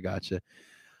 okay, I gotcha.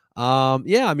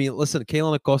 Yeah, I mean, listen,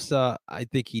 Kalen Acosta, I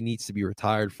think he needs to be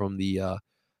retired from the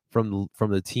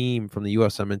team, from the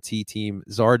USMNT team.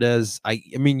 Zardes, I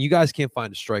mean, you guys can't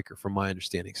find a striker from my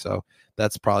understanding, so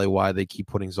that's probably why they keep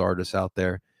putting Zardes out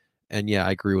there. And yeah,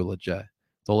 I agree with Leggett.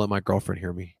 Don't let my girlfriend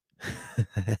hear me.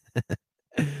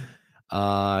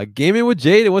 Gaming with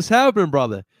Jaden. What's happening,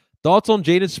 brother? Thoughts on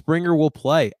Jaden Springer will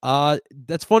play?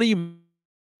 That's funny you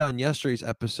on yesterday's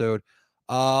episode.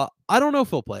 I don't know if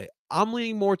he'll play. I'm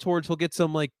leaning more towards he'll get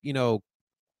some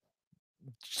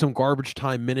some garbage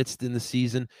time minutes in the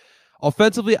season.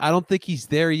 Offensively, I don't think he's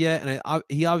there yet, and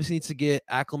he obviously needs to get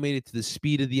acclimated to the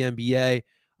speed of the NBA.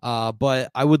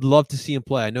 But I would love to see him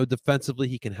play. I know defensively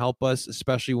he can help us,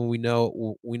 especially when we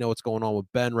know what's going on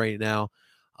with Ben right now.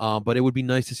 But it would be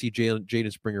nice to see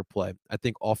Jaden Springer play. I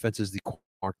think offense is the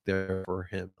mark there for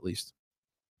him, at least.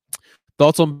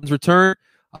 Thoughts on his return?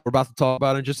 We're about to talk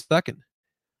about it in just a second.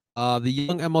 The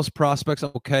young MLS prospects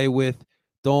I'm okay with.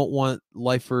 Don't want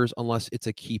lifers unless it's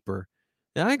a keeper.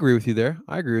 Yeah, I agree with you there.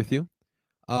 I agree with you.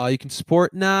 You can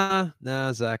support. Nah,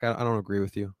 Zach. I don't agree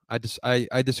with you. I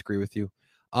disagree with you.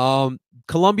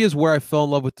 Colombia is where I fell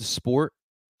in love with the sport.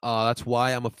 That's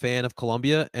why I'm a fan of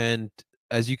Colombia. And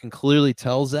as you can clearly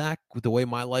tell, Zach, with the way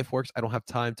my life works, I don't have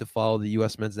time to follow the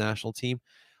U.S. men's national team.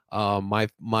 My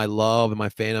love and my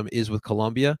fandom is with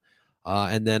Colombia.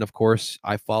 And then, of course,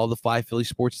 I follow the 5 Philly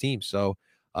sports teams. So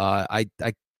I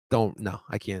don't, no,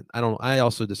 I can't. I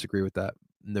also disagree with that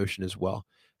notion as well.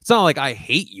 It's not like I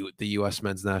hate the U.S.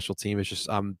 men's national team. It's just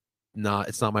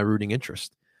it's not my rooting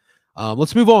interest.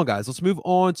 Let's move on, guys. Let's move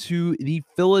on to the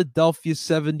Philadelphia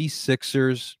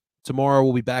 76ers. Tomorrow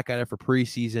we'll be back at it for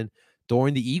preseason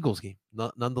during the Eagles game.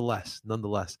 Nonetheless.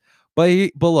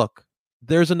 But look,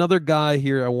 there's another guy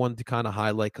here I wanted to kind of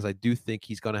highlight because I do think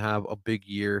he's going to have a big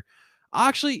year.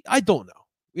 Actually, I don't know.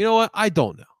 You know what? I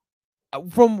don't know.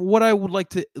 From what I would like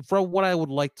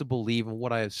to believe and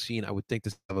what I have seen, I would think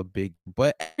this have a big.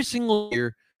 But every single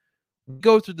year, we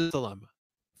go through the dilemma.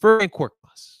 Furkan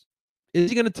Korkmaz, is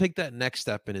he going to take that next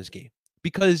step in his game?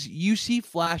 Because you see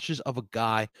flashes of a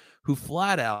guy who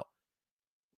flat out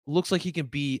looks like he can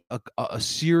be a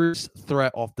serious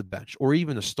threat off the bench or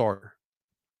even a starter.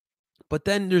 But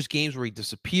then there's games where he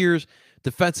disappears.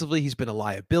 Defensively, he's been a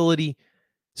liability.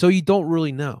 So you don't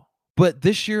really know. But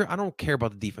this year, I don't care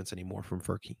about the defense anymore from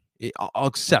Furky. I'll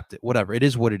accept it. Whatever. It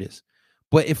is what it is.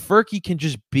 But if Furky can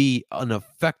just be an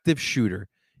effective shooter,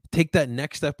 take that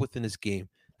next step within his game,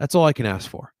 that's all I can ask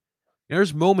for.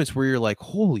 There's moments where you're like,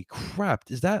 holy crap,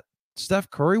 is that Steph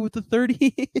Curry with the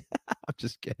 30? I'm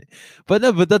just kidding. But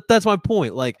no, that's my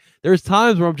point. Like, there's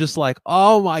times where I'm just like,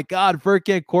 oh my God,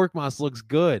 Furkan Korkmaz looks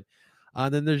good.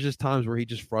 And then there's just times where he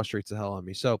just frustrates the hell out of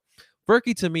me. So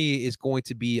Furky to me is going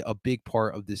to be a big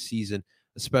part of this season,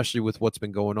 especially with what's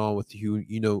been going on with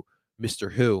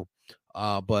Mr. Who.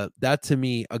 But that to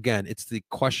me, again, it's the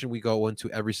question we go into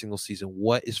every single season.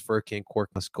 What is Furkan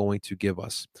Korkmaz going to give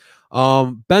us?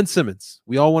 Ben Simmons.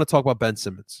 We all want to talk about Ben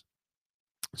Simmons.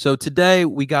 So today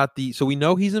we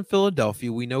know he's in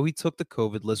Philadelphia. We know he took the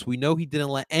COVID list. We know he didn't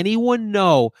let anyone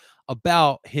know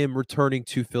about him returning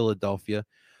to Philadelphia.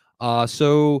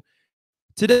 So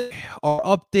today, our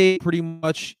update, pretty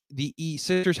much, the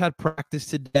Sixers had practice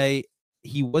today.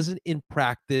 He wasn't in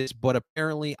practice, but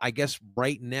apparently, I guess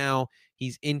right now,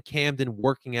 he's in Camden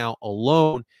working out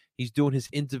alone. He's doing his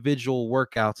individual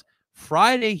workouts.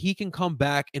 Friday, he can come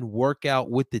back and work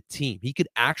out with the team. He could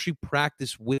actually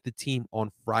practice with the team on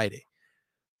Friday.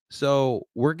 So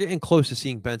we're getting close to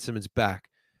seeing Ben Simmons back.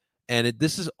 And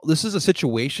this is a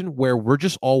situation where we're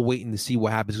just all waiting to see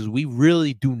what happens because we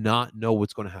really do not know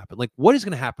what's going to happen. Like, what is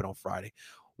going to happen on Friday?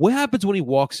 What happens when he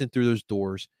walks in through those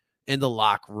doors in the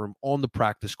locker room, on the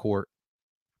practice court?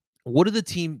 What do the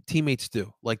teammates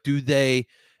do? Like, do they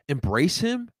embrace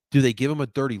him? Do they give him a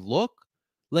dirty look?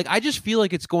 Like, I just feel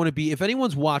like it's going to be, if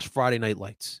anyone's watched Friday Night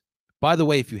Lights, by the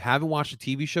way, if you haven't watched a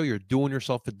TV show, you're doing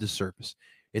yourself a disservice.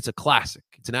 It's a classic.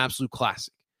 It's an absolute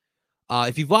classic.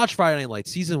 If you've watched Friday Night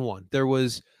Lights, season 1, there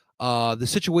was the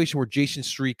situation where Jason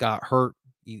Street got hurt.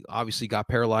 He obviously got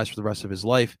paralyzed for the rest of his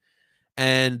life.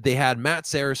 And they had Matt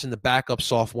Saracen, the backup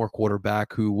sophomore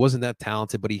quarterback, who wasn't that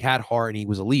talented, but he had heart and he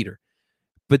was a leader.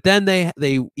 But then they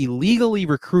illegally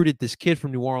recruited this kid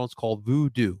from New Orleans called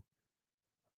Voodoo.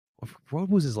 What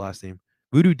was his last name?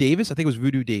 Voodoo Davis? I think it was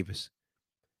Voodoo Davis.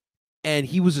 And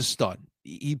he was a stud.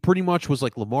 He pretty much was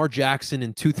like Lamar Jackson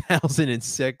in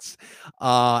 2006.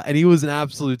 And he was an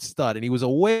absolute stud. And he was a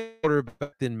way better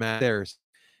quarterback than Matt Saracen.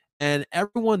 And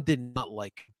everyone did not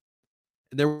like him.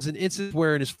 And there was an instance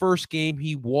where in his first game,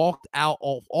 he walked out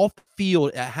off the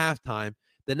field at halftime.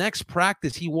 The next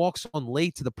practice, he walks on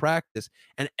late to the practice.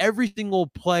 And every single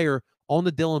player on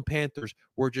the Dillon Panthers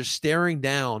were just staring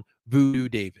down Voodoo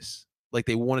Davis like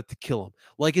they wanted to kill him.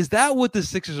 Like, is that what the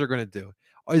Sixers are going to do?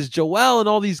 Or is Joel and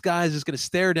all these guys just going to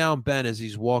stare down Ben as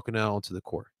he's walking out onto the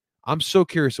court? I'm so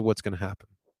curious of what's going to happen.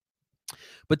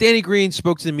 But Danny Green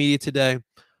spoke to the media today,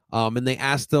 and they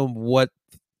asked him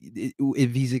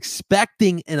if he's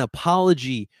expecting an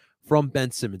apology from Ben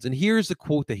Simmons. And here's the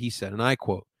quote that he said, and I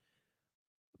quote,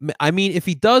 "I mean, if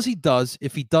he does, he does.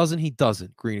 If he doesn't, he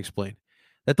doesn't," Green explained.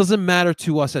 "That doesn't matter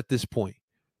to us at this point.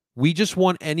 We just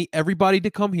want everybody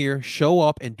to come here, show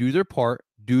up, and do their part,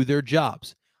 do their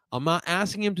jobs. I'm not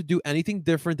asking him to do anything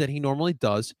different than he normally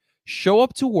does. Show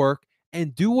up to work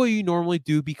and do what you normally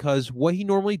do, because what he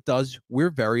normally does, we're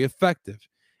very effective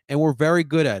and we're very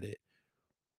good at it.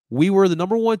 We were the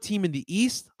number 1 team in the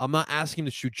East. I'm not asking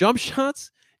to shoot jump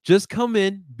shots. Just come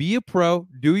in, be a pro,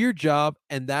 do your job,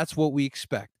 and that's what we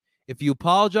expect. If you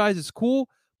apologize, it's cool,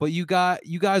 but you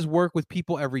guys work with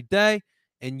people every day,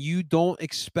 and you don't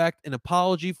expect an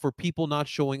apology for people not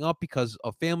showing up because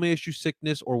of family issue,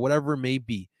 sickness, or whatever it may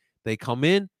be. They come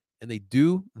in and they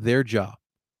do their job.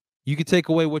 You can take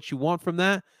away what you want from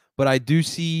that, but I do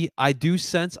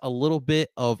sense a little bit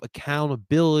of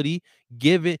accountability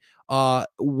given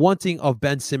wanting of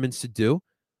Ben Simmons to do.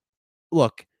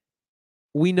 Look,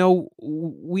 we know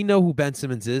who Ben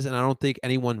Simmons is, and I don't think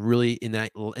anyone really in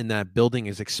that building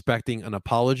is expecting an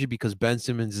apology because Ben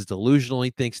Simmons is delusional. He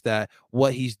thinks that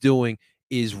what he's doing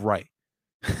is right.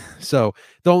 So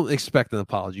don't expect an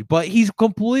apology. But he's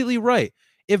completely right.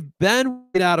 If Ben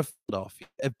get out of Philadelphia,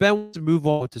 if Ben wants to move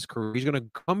on with his career, he's going to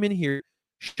come in here,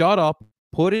 shut up,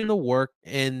 put in the work,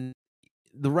 and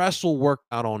the rest will work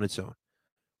out on its own,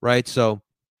 right? So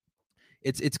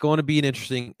it's going to be an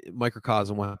interesting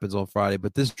microcosm what happens on Friday,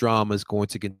 but this drama is going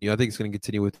to continue. I think it's going to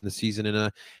continue within the season,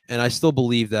 and I still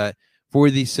believe that for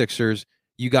these Sixers,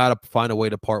 you got to find a way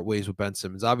to part ways with Ben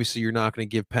Simmons. Obviously, you're not going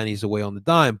to give pennies away on the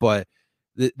dime, but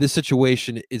this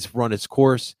situation is run its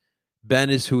course.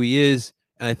 Ben is who he is,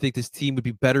 and I think this team would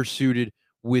be better suited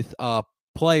with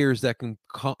players that can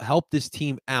help this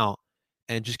team out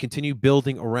and just continue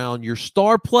building around your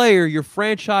star player, your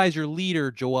franchise, your leader,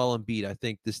 Joel Embiid. I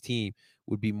think this team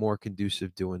would be more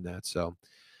conducive doing that. So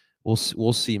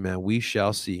we'll see, man. We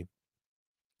shall see.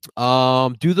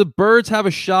 Do the Birds have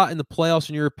a shot in the playoffs,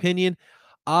 in your opinion?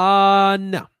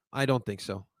 No, I don't think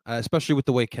so. Especially with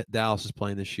the way Dallas is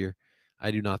playing this year.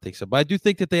 I do not think so. But I do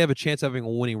think that they have a chance of having a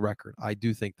winning record. I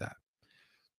do think that.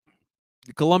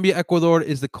 Colombia, Ecuador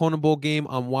is the CONMEBOL game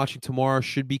I'm watching tomorrow.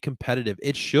 Should be competitive.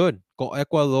 It should.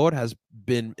 Ecuador has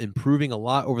been improving a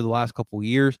lot over the last couple of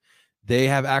years. They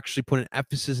have actually put an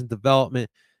emphasis in development,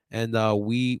 and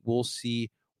we will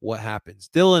see what happens.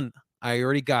 Dylan, I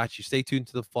already got you. Stay tuned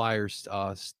to the Flyers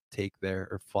take there,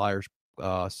 or Flyers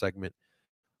segment.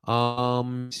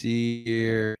 See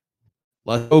here.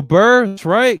 Let's go Birds,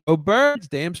 right? Go Birds,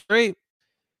 damn straight.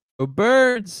 Go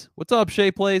Birds. What's up,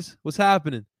 Shea Plays? What's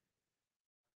happening?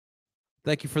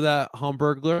 Thank you for that,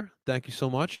 Hamburglar. Thank you so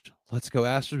much. Let's go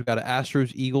Astros. We got an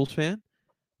Astros Eagles fan.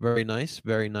 Very nice.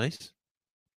 Very nice.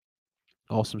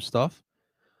 Awesome stuff.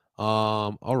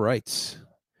 All right.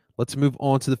 Let's move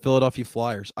on to the Philadelphia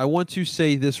Flyers. I want to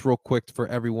say this real quick for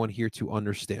everyone here to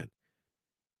understand.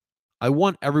 I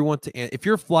want everyone to, if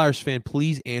you're a Flyers fan,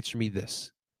 please answer me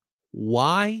this.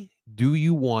 Why do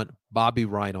you want Bobby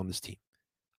Ryan on this team?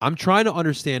 I'm trying to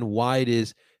understand why it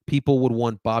is people would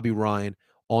want Bobby Ryan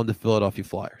on the Philadelphia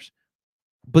Flyers.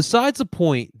 Besides the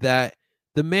point that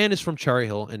the man is from Cherry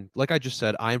Hill, and like I just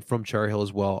said, I'm from Cherry Hill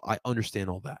as well. I understand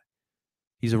all that.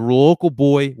 He's a local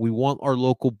boy. We want our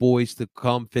local boys to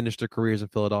come finish their careers in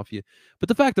Philadelphia. But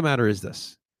the fact of the matter is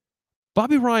this.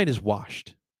 Bobby Ryan is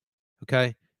washed,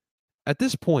 okay? At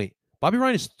this point, Bobby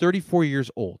Ryan is 34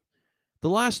 years old. The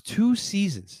last 2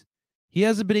 seasons, he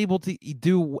hasn't been able to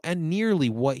do nearly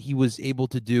what he was able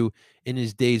to do in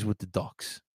his days with the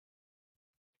Ducks.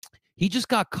 He just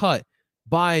got cut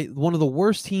by one of the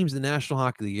worst teams in the National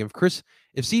Hockey League.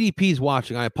 If CDP is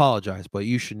watching, I apologize, but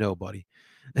you should know, buddy.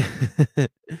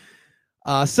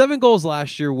 7 goals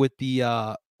last year with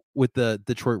the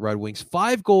Detroit Red Wings,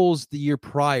 5 goals the year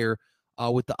prior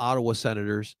with the Ottawa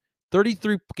Senators,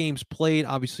 33 games played.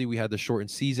 Obviously, we had the shortened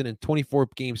season, and 24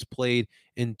 games played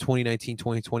in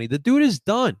 2019-2020. The dude is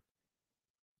done.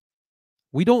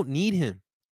 We don't need him.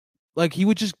 Like, he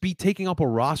would just be taking up a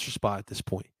roster spot at this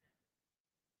point.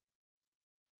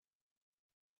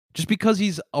 Just because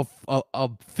he's a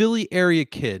Philly area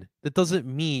kid, that doesn't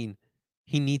mean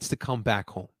he needs to come back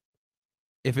home.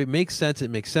 If it makes sense, it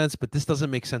makes sense, but this doesn't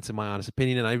make sense in my honest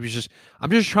opinion. And I'm just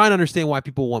trying to understand why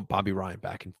people want Bobby Ryan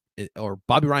back or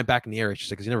Bobby Ryan back in the area,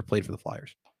 because he never played for the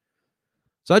Flyers.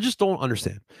 So I just don't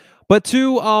understand. But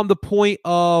to the point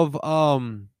of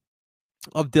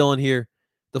Dylan here,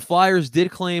 the Flyers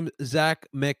did claim Zach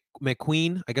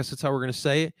McQueen. I guess that's how we're going to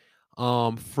say it.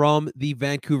 From the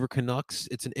Vancouver Canucks.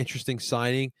 It's an interesting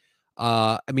signing.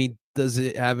 I mean, does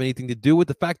it have anything to do with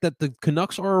the fact that the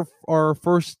Canucks are our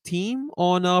first team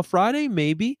on Friday?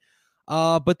 Maybe.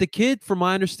 But the kid, from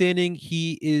my understanding,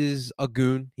 he is a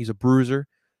goon. He's a bruiser.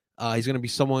 He's going to be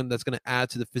someone that's going to add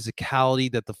to the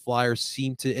physicality that the Flyers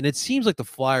seem to. And it seems like the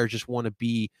Flyers just want to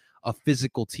be a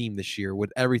physical team this year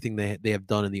with everything they have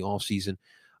done in the offseason.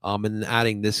 And then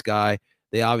adding this guy.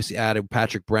 They obviously added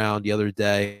Patrick Brown the other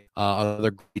day,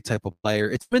 another great type of player.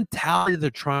 It's mentality they're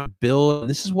trying to build, and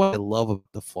this is what I love about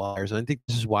the Flyers. And I think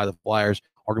this is why the Flyers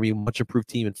are going to be a much improved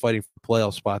team and fighting for the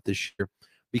playoff spot this year.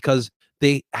 because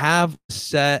they have a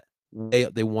set way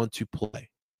they want to play.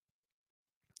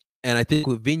 And I think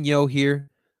with Vigneault here,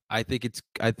 I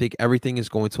think everything is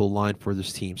going to align for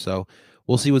this team. So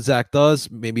we'll see what Zach does.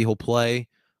 Maybe he'll play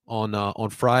on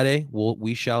Friday.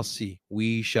 We shall see.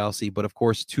 We shall see. But of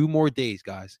course, 2 more days,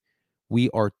 guys. We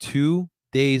are 2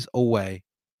 days away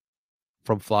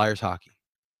from Flyers hockey.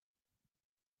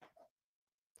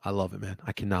 I love it, man.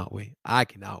 I cannot wait. I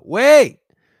cannot wait.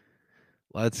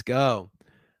 Let's go.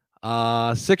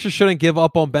 Sixers shouldn't give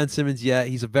up on Ben Simmons yet.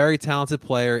 He's a very talented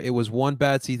player. It was one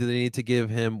bad season. They need to give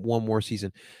him one more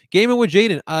season. Gaming with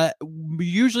Jaden.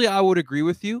 Usually I would agree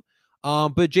with you.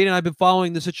 But Jaden, I've been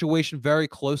following the situation very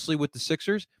closely with the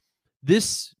Sixers.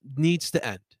 This needs to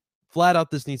end. Flat out,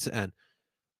 this needs to end.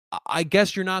 I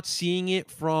guess you're not seeing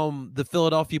it from the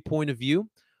Philadelphia point of view,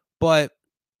 but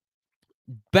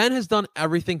Ben has done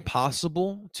everything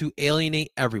possible to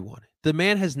alienate everyone. The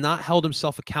man has not held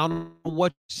himself accountable for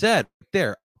what he said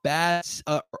there. Bad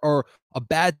or a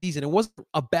bad season. It wasn't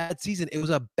a bad season. It was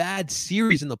a bad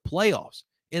series in the playoffs.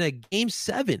 In a game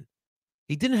 7,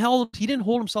 he didn't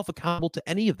hold himself accountable to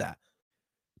any of that.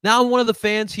 Now I'm one of the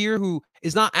fans here who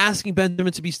is not asking Ben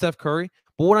Simmons to be Steph Curry,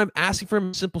 but what I'm asking for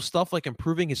him is simple stuff like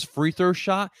improving his free throw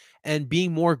shot and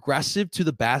being more aggressive to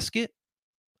the basket.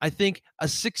 I think a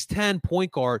 6'10"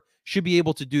 point guard should be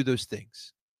able to do those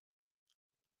things.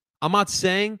 I'm not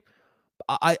saying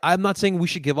we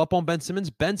should give up on Ben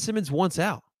Simmons. Ben Simmons wants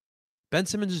out. Ben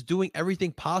Simmons is doing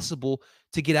everything possible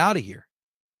to get out of here.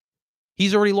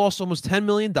 He's already lost almost $10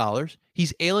 million.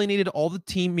 He's alienated all the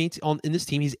teammates in this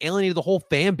team. He's alienated the whole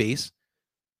fan base.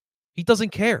 He doesn't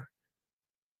care.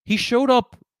 He showed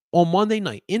up on Monday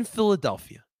night in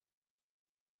Philadelphia.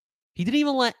 He didn't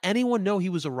even let anyone know he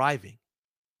was arriving.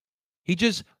 He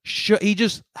just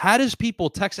had his people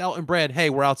text Elton Brand, "Hey,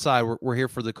 we're outside. We're here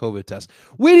for the COVID test."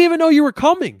 We didn't even know you were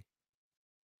coming.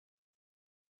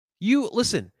 You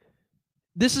listen.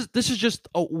 This is just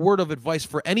a word of advice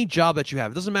for any job that you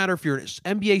have. It doesn't matter if you're an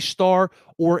NBA star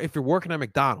or if you're working at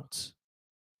McDonald's.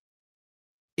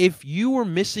 If you're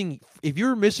missing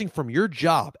from your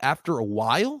job after a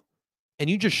while, and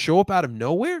you just show up out of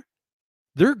nowhere,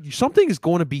 there's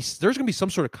going to be some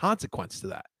sort of consequence to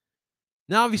that.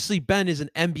 Now, obviously, Ben is an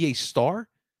NBA star,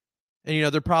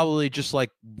 and they're probably just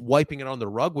like wiping it on the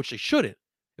rug, which they shouldn't.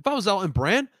 If I was Elton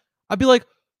Brand, I'd be like,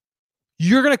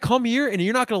 "You're gonna come here and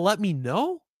you're not gonna let me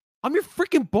know? I'm your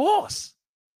freaking boss."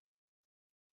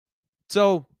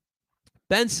 So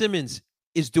Ben Simmons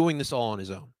is doing this all on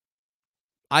his own.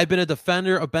 I've been a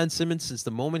defender of Ben Simmons since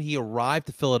the moment he arrived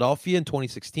to Philadelphia in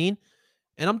 2016,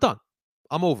 and I'm done.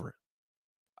 I'm over it.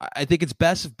 I think it's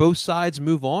best if both sides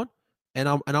move on. And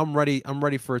I'm ready. I'm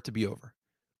ready for it to be over.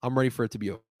 I'm ready for it to be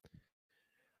over.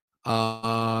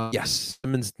 Yes,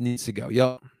 Simmons needs to go.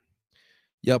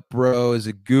 Yep, bro is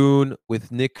a goon with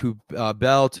Nick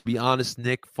Bell. To be honest,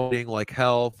 Nick fighting like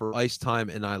hell for ice time,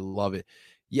 and I love it.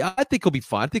 Yeah, I think he'll be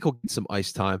fine. I think he'll get some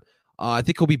ice time. I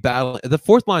think he'll be battling. The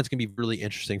fourth line is going to be really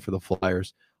interesting for the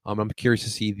Flyers. I'm curious to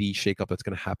see the shakeup that's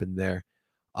going to happen there.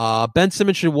 Ben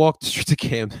Simmons should walk the streets of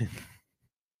Camden.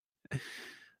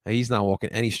 He's not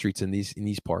walking any streets in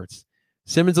these parts.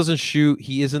 Simmons doesn't shoot.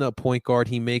 He isn't a point guard.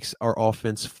 He makes our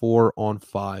offense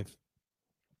 4-on-5.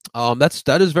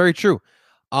 That is very true.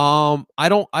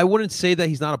 I wouldn't say that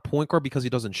he's not a point guard because he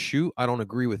doesn't shoot. I don't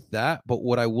agree with that. But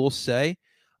what I will say,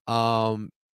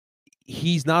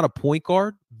 he's not a point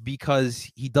guard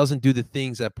because he doesn't do the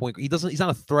things that point. He's not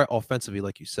a threat offensively,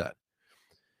 like you said.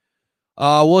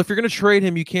 Well, if you're going to trade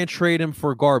him, you can't trade him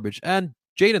for garbage. And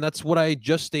Jaden, that's what I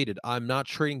just stated. I'm not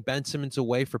trading Ben Simmons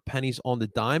away for pennies on the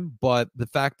dime, but the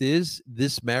fact is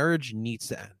this marriage needs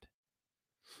to end.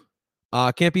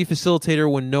 Can't be a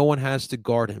facilitator when no one has to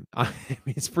guard him. I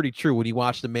mean, it's pretty true. When you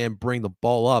watch the man bring the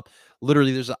ball up,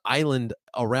 literally there's an island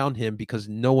around him because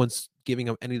no one's giving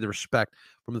him any of the respect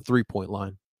from the three-point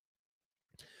line.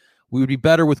 We would be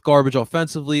better with garbage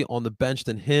offensively on the bench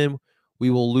than him. We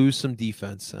will lose some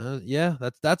defense. Yeah,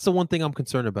 that's the one thing I'm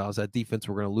concerned about is that defense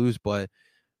we're going to lose, but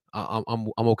I'm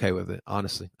okay with it.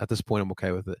 Honestly, at this point, I'm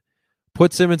okay with it.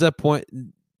 Put Simmons at point.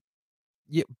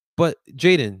 Yeah, but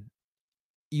Jaden,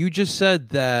 you just said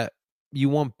that you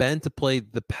want Ben to play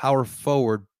the power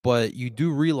forward, but you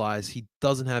do realize he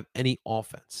doesn't have any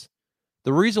offense.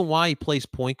 The reason why he plays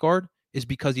point guard is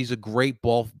because he's a great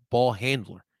ball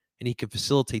handler and he can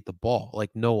facilitate the ball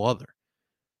like no other.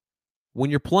 When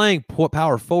you're playing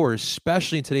power forward,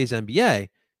 especially in today's NBA,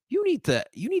 you need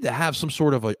to have some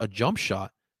sort of a jump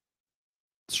shot.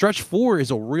 Stretch 4 is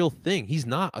a real thing. He's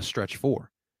not a stretch 4.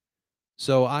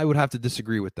 So I would have to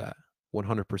disagree with that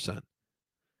 100%.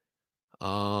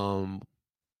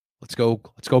 Let's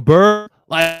go, Bird.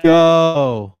 Let's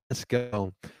go. Let's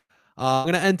go. I'm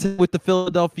going to end with the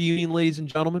Philadelphia Union, ladies and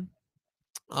gentlemen.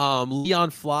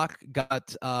 Leon Flock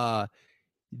got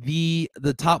the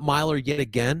top miler yet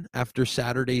again after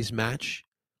Saturday's match.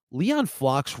 Leon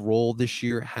Flock's role this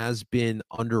year has been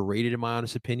underrated, in my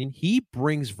honest opinion. He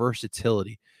brings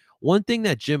versatility. One thing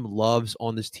that Jim loves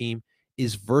on this team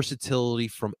is versatility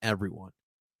from everyone.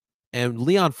 And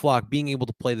Leon Flock being able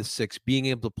to play the 6, being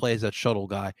able to play as that shuttle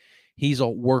guy, he's a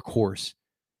workhorse.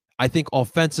 I think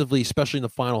offensively, especially in the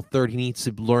final third, he needs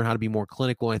to learn how to be more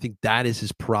clinical. And I think that is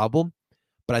his problem.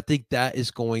 But I think that is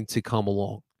going to come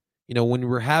along. You know, when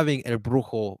we're having El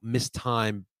Brujo miss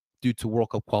time due to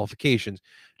World Cup qualifications,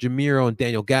 Jamiro and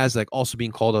Daniel Gazdag also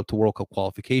being called up to World Cup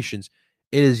qualifications,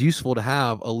 it is useful to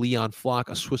have a Leon Flock,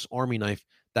 a Swiss Army knife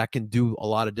that can do a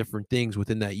lot of different things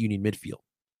within that Union midfield.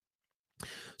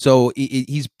 So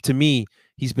he's, to me,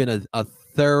 he's been a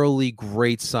thoroughly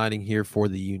great signing here for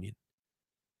the Union.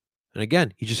 And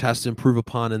again, he just has to improve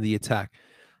upon in the attack.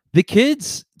 The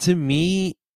kids, to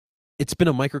me, it's been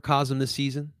a microcosm this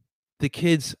season. The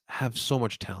kids have so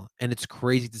much talent, and it's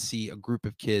crazy to see a group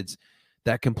of kids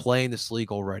that can play in this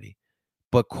league already.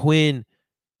 But Quinn,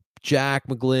 Jack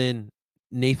McGlynn,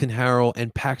 Nathan Harrell,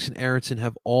 and Paxton Aronson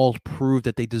have all proved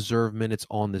that they deserve minutes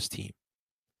on this team.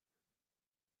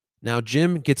 Now,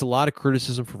 Jim gets a lot of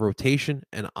criticism for rotation,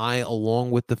 and I,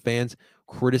 along with the fans,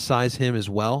 criticize him as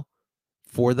well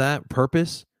for that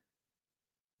purpose.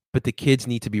 But the kids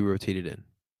need to be rotated in.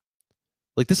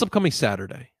 Like this upcoming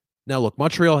Saturday. Now, look,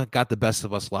 Montreal got the best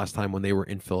of us last time when they were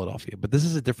in Philadelphia, but this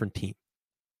is a different team.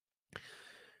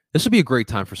 This would be a great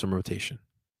time for some rotation.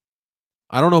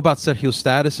 I don't know about Sergio's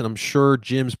status, and I'm sure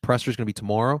Jim's presser is going to be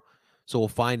tomorrow, so we'll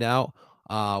find out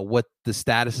what the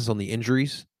status is on the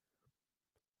injuries.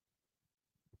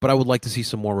 But I would like to see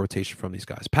some more rotation from these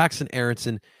guys. Paxton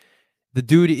Aronson, the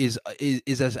dude is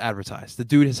as advertised. The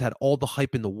dude has had all the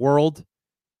hype in the world,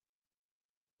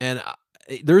 and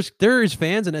there is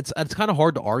fans, and it's kind of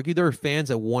hard to argue. There are fans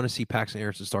that want to see Paxton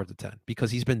Aronson start the 10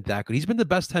 because he's been that good. He's been the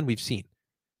best 10 we've seen.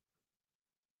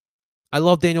 I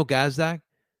love Daniel Gazdag,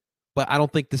 but I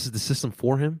don't think this is the system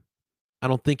for him. I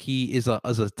don't think he is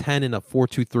as a 10 in a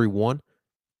 4-2-3-1.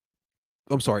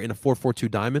 I'm sorry, in a 4-4-2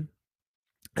 diamond.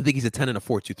 I think he's a 10 in a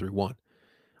 4-2-3-1.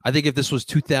 I think if this was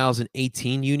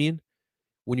 2018 Union,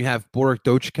 when you have Borek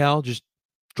Dochkal just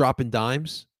dropping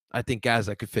dimes, I think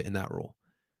Gazdag could fit in that role.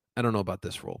 I don't know about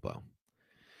this role, though.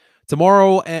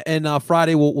 Tomorrow and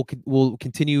Friday, we'll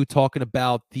continue talking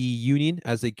about the Union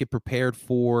as they get prepared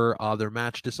for their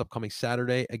match this upcoming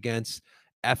Saturday against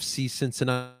FC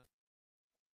Cincinnati.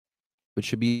 It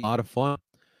should be a lot of fun.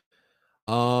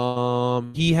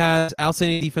 He has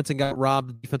outstanding defense and got robbed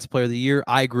the defensive player of the year.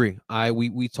 I agree.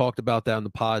 We talked about that on the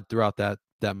pod throughout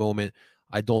that moment.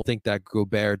 I don't think that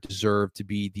Gobert deserved to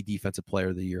be the defensive player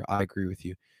of the year. I agree with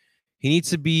you. He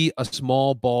needs to be a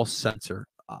small ball center.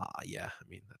 Yeah, I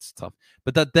mean that's tough.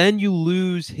 But then you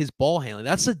lose his ball handling.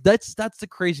 That's the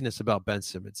craziness about Ben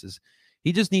Simmons is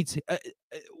he just needs.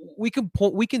 We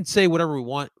can say whatever we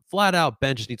want. Flat out,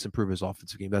 Ben just needs to improve his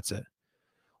offensive game. That's it.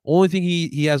 Only thing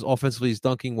he has offensively is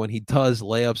dunking when he does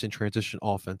layups in transition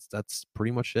offense. That's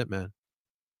pretty much it, man.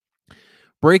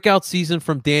 Breakout season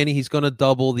from Danny. He's going to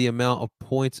double the amount of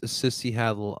points, assists he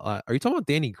had. Are you talking about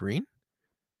Danny Green?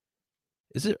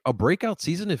 Is it a breakout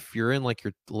season if you're in like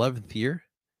your 11th year?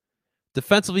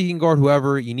 Defensively, he can guard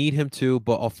whoever. You need him to,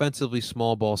 but offensively,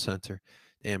 small ball center.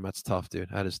 Damn, that's tough, dude.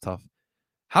 That is tough.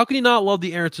 How can you not love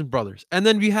the Aronson brothers? And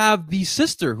then we have the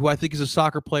sister, who I think is a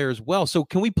soccer player as well. So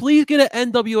can we please get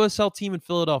an NWSL team in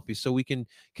Philadelphia so we can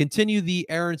continue the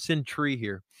Aronson tree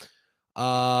here?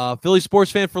 Philly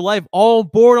sports fan for life, all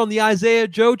aboard on the Isaiah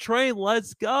Joe train.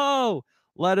 Let's go.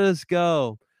 Let us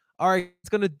go. All right, it's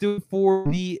going to do it for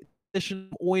the edition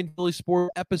of Oi and Philly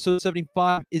Sport. Episode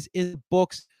 75 is in the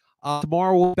books.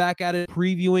 Tomorrow we'll be back at it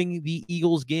previewing the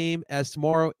Eagles game, as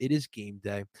tomorrow it is game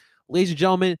day. Ladies and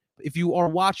gentlemen, if you are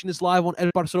watching this live on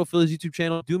El Parcero Phillies YouTube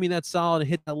channel, do me that solid and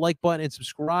hit that like button and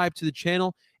subscribe to the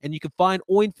channel. And you can find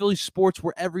Oi and Philly Sports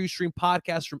wherever you stream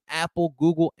podcasts from Apple,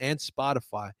 Google, and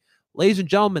Spotify. Ladies and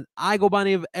gentlemen, I go by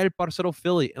the name of El Parcero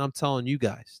Philly, and I'm telling you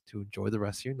guys to enjoy the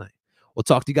rest of your night. We'll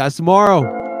talk to you guys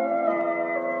tomorrow.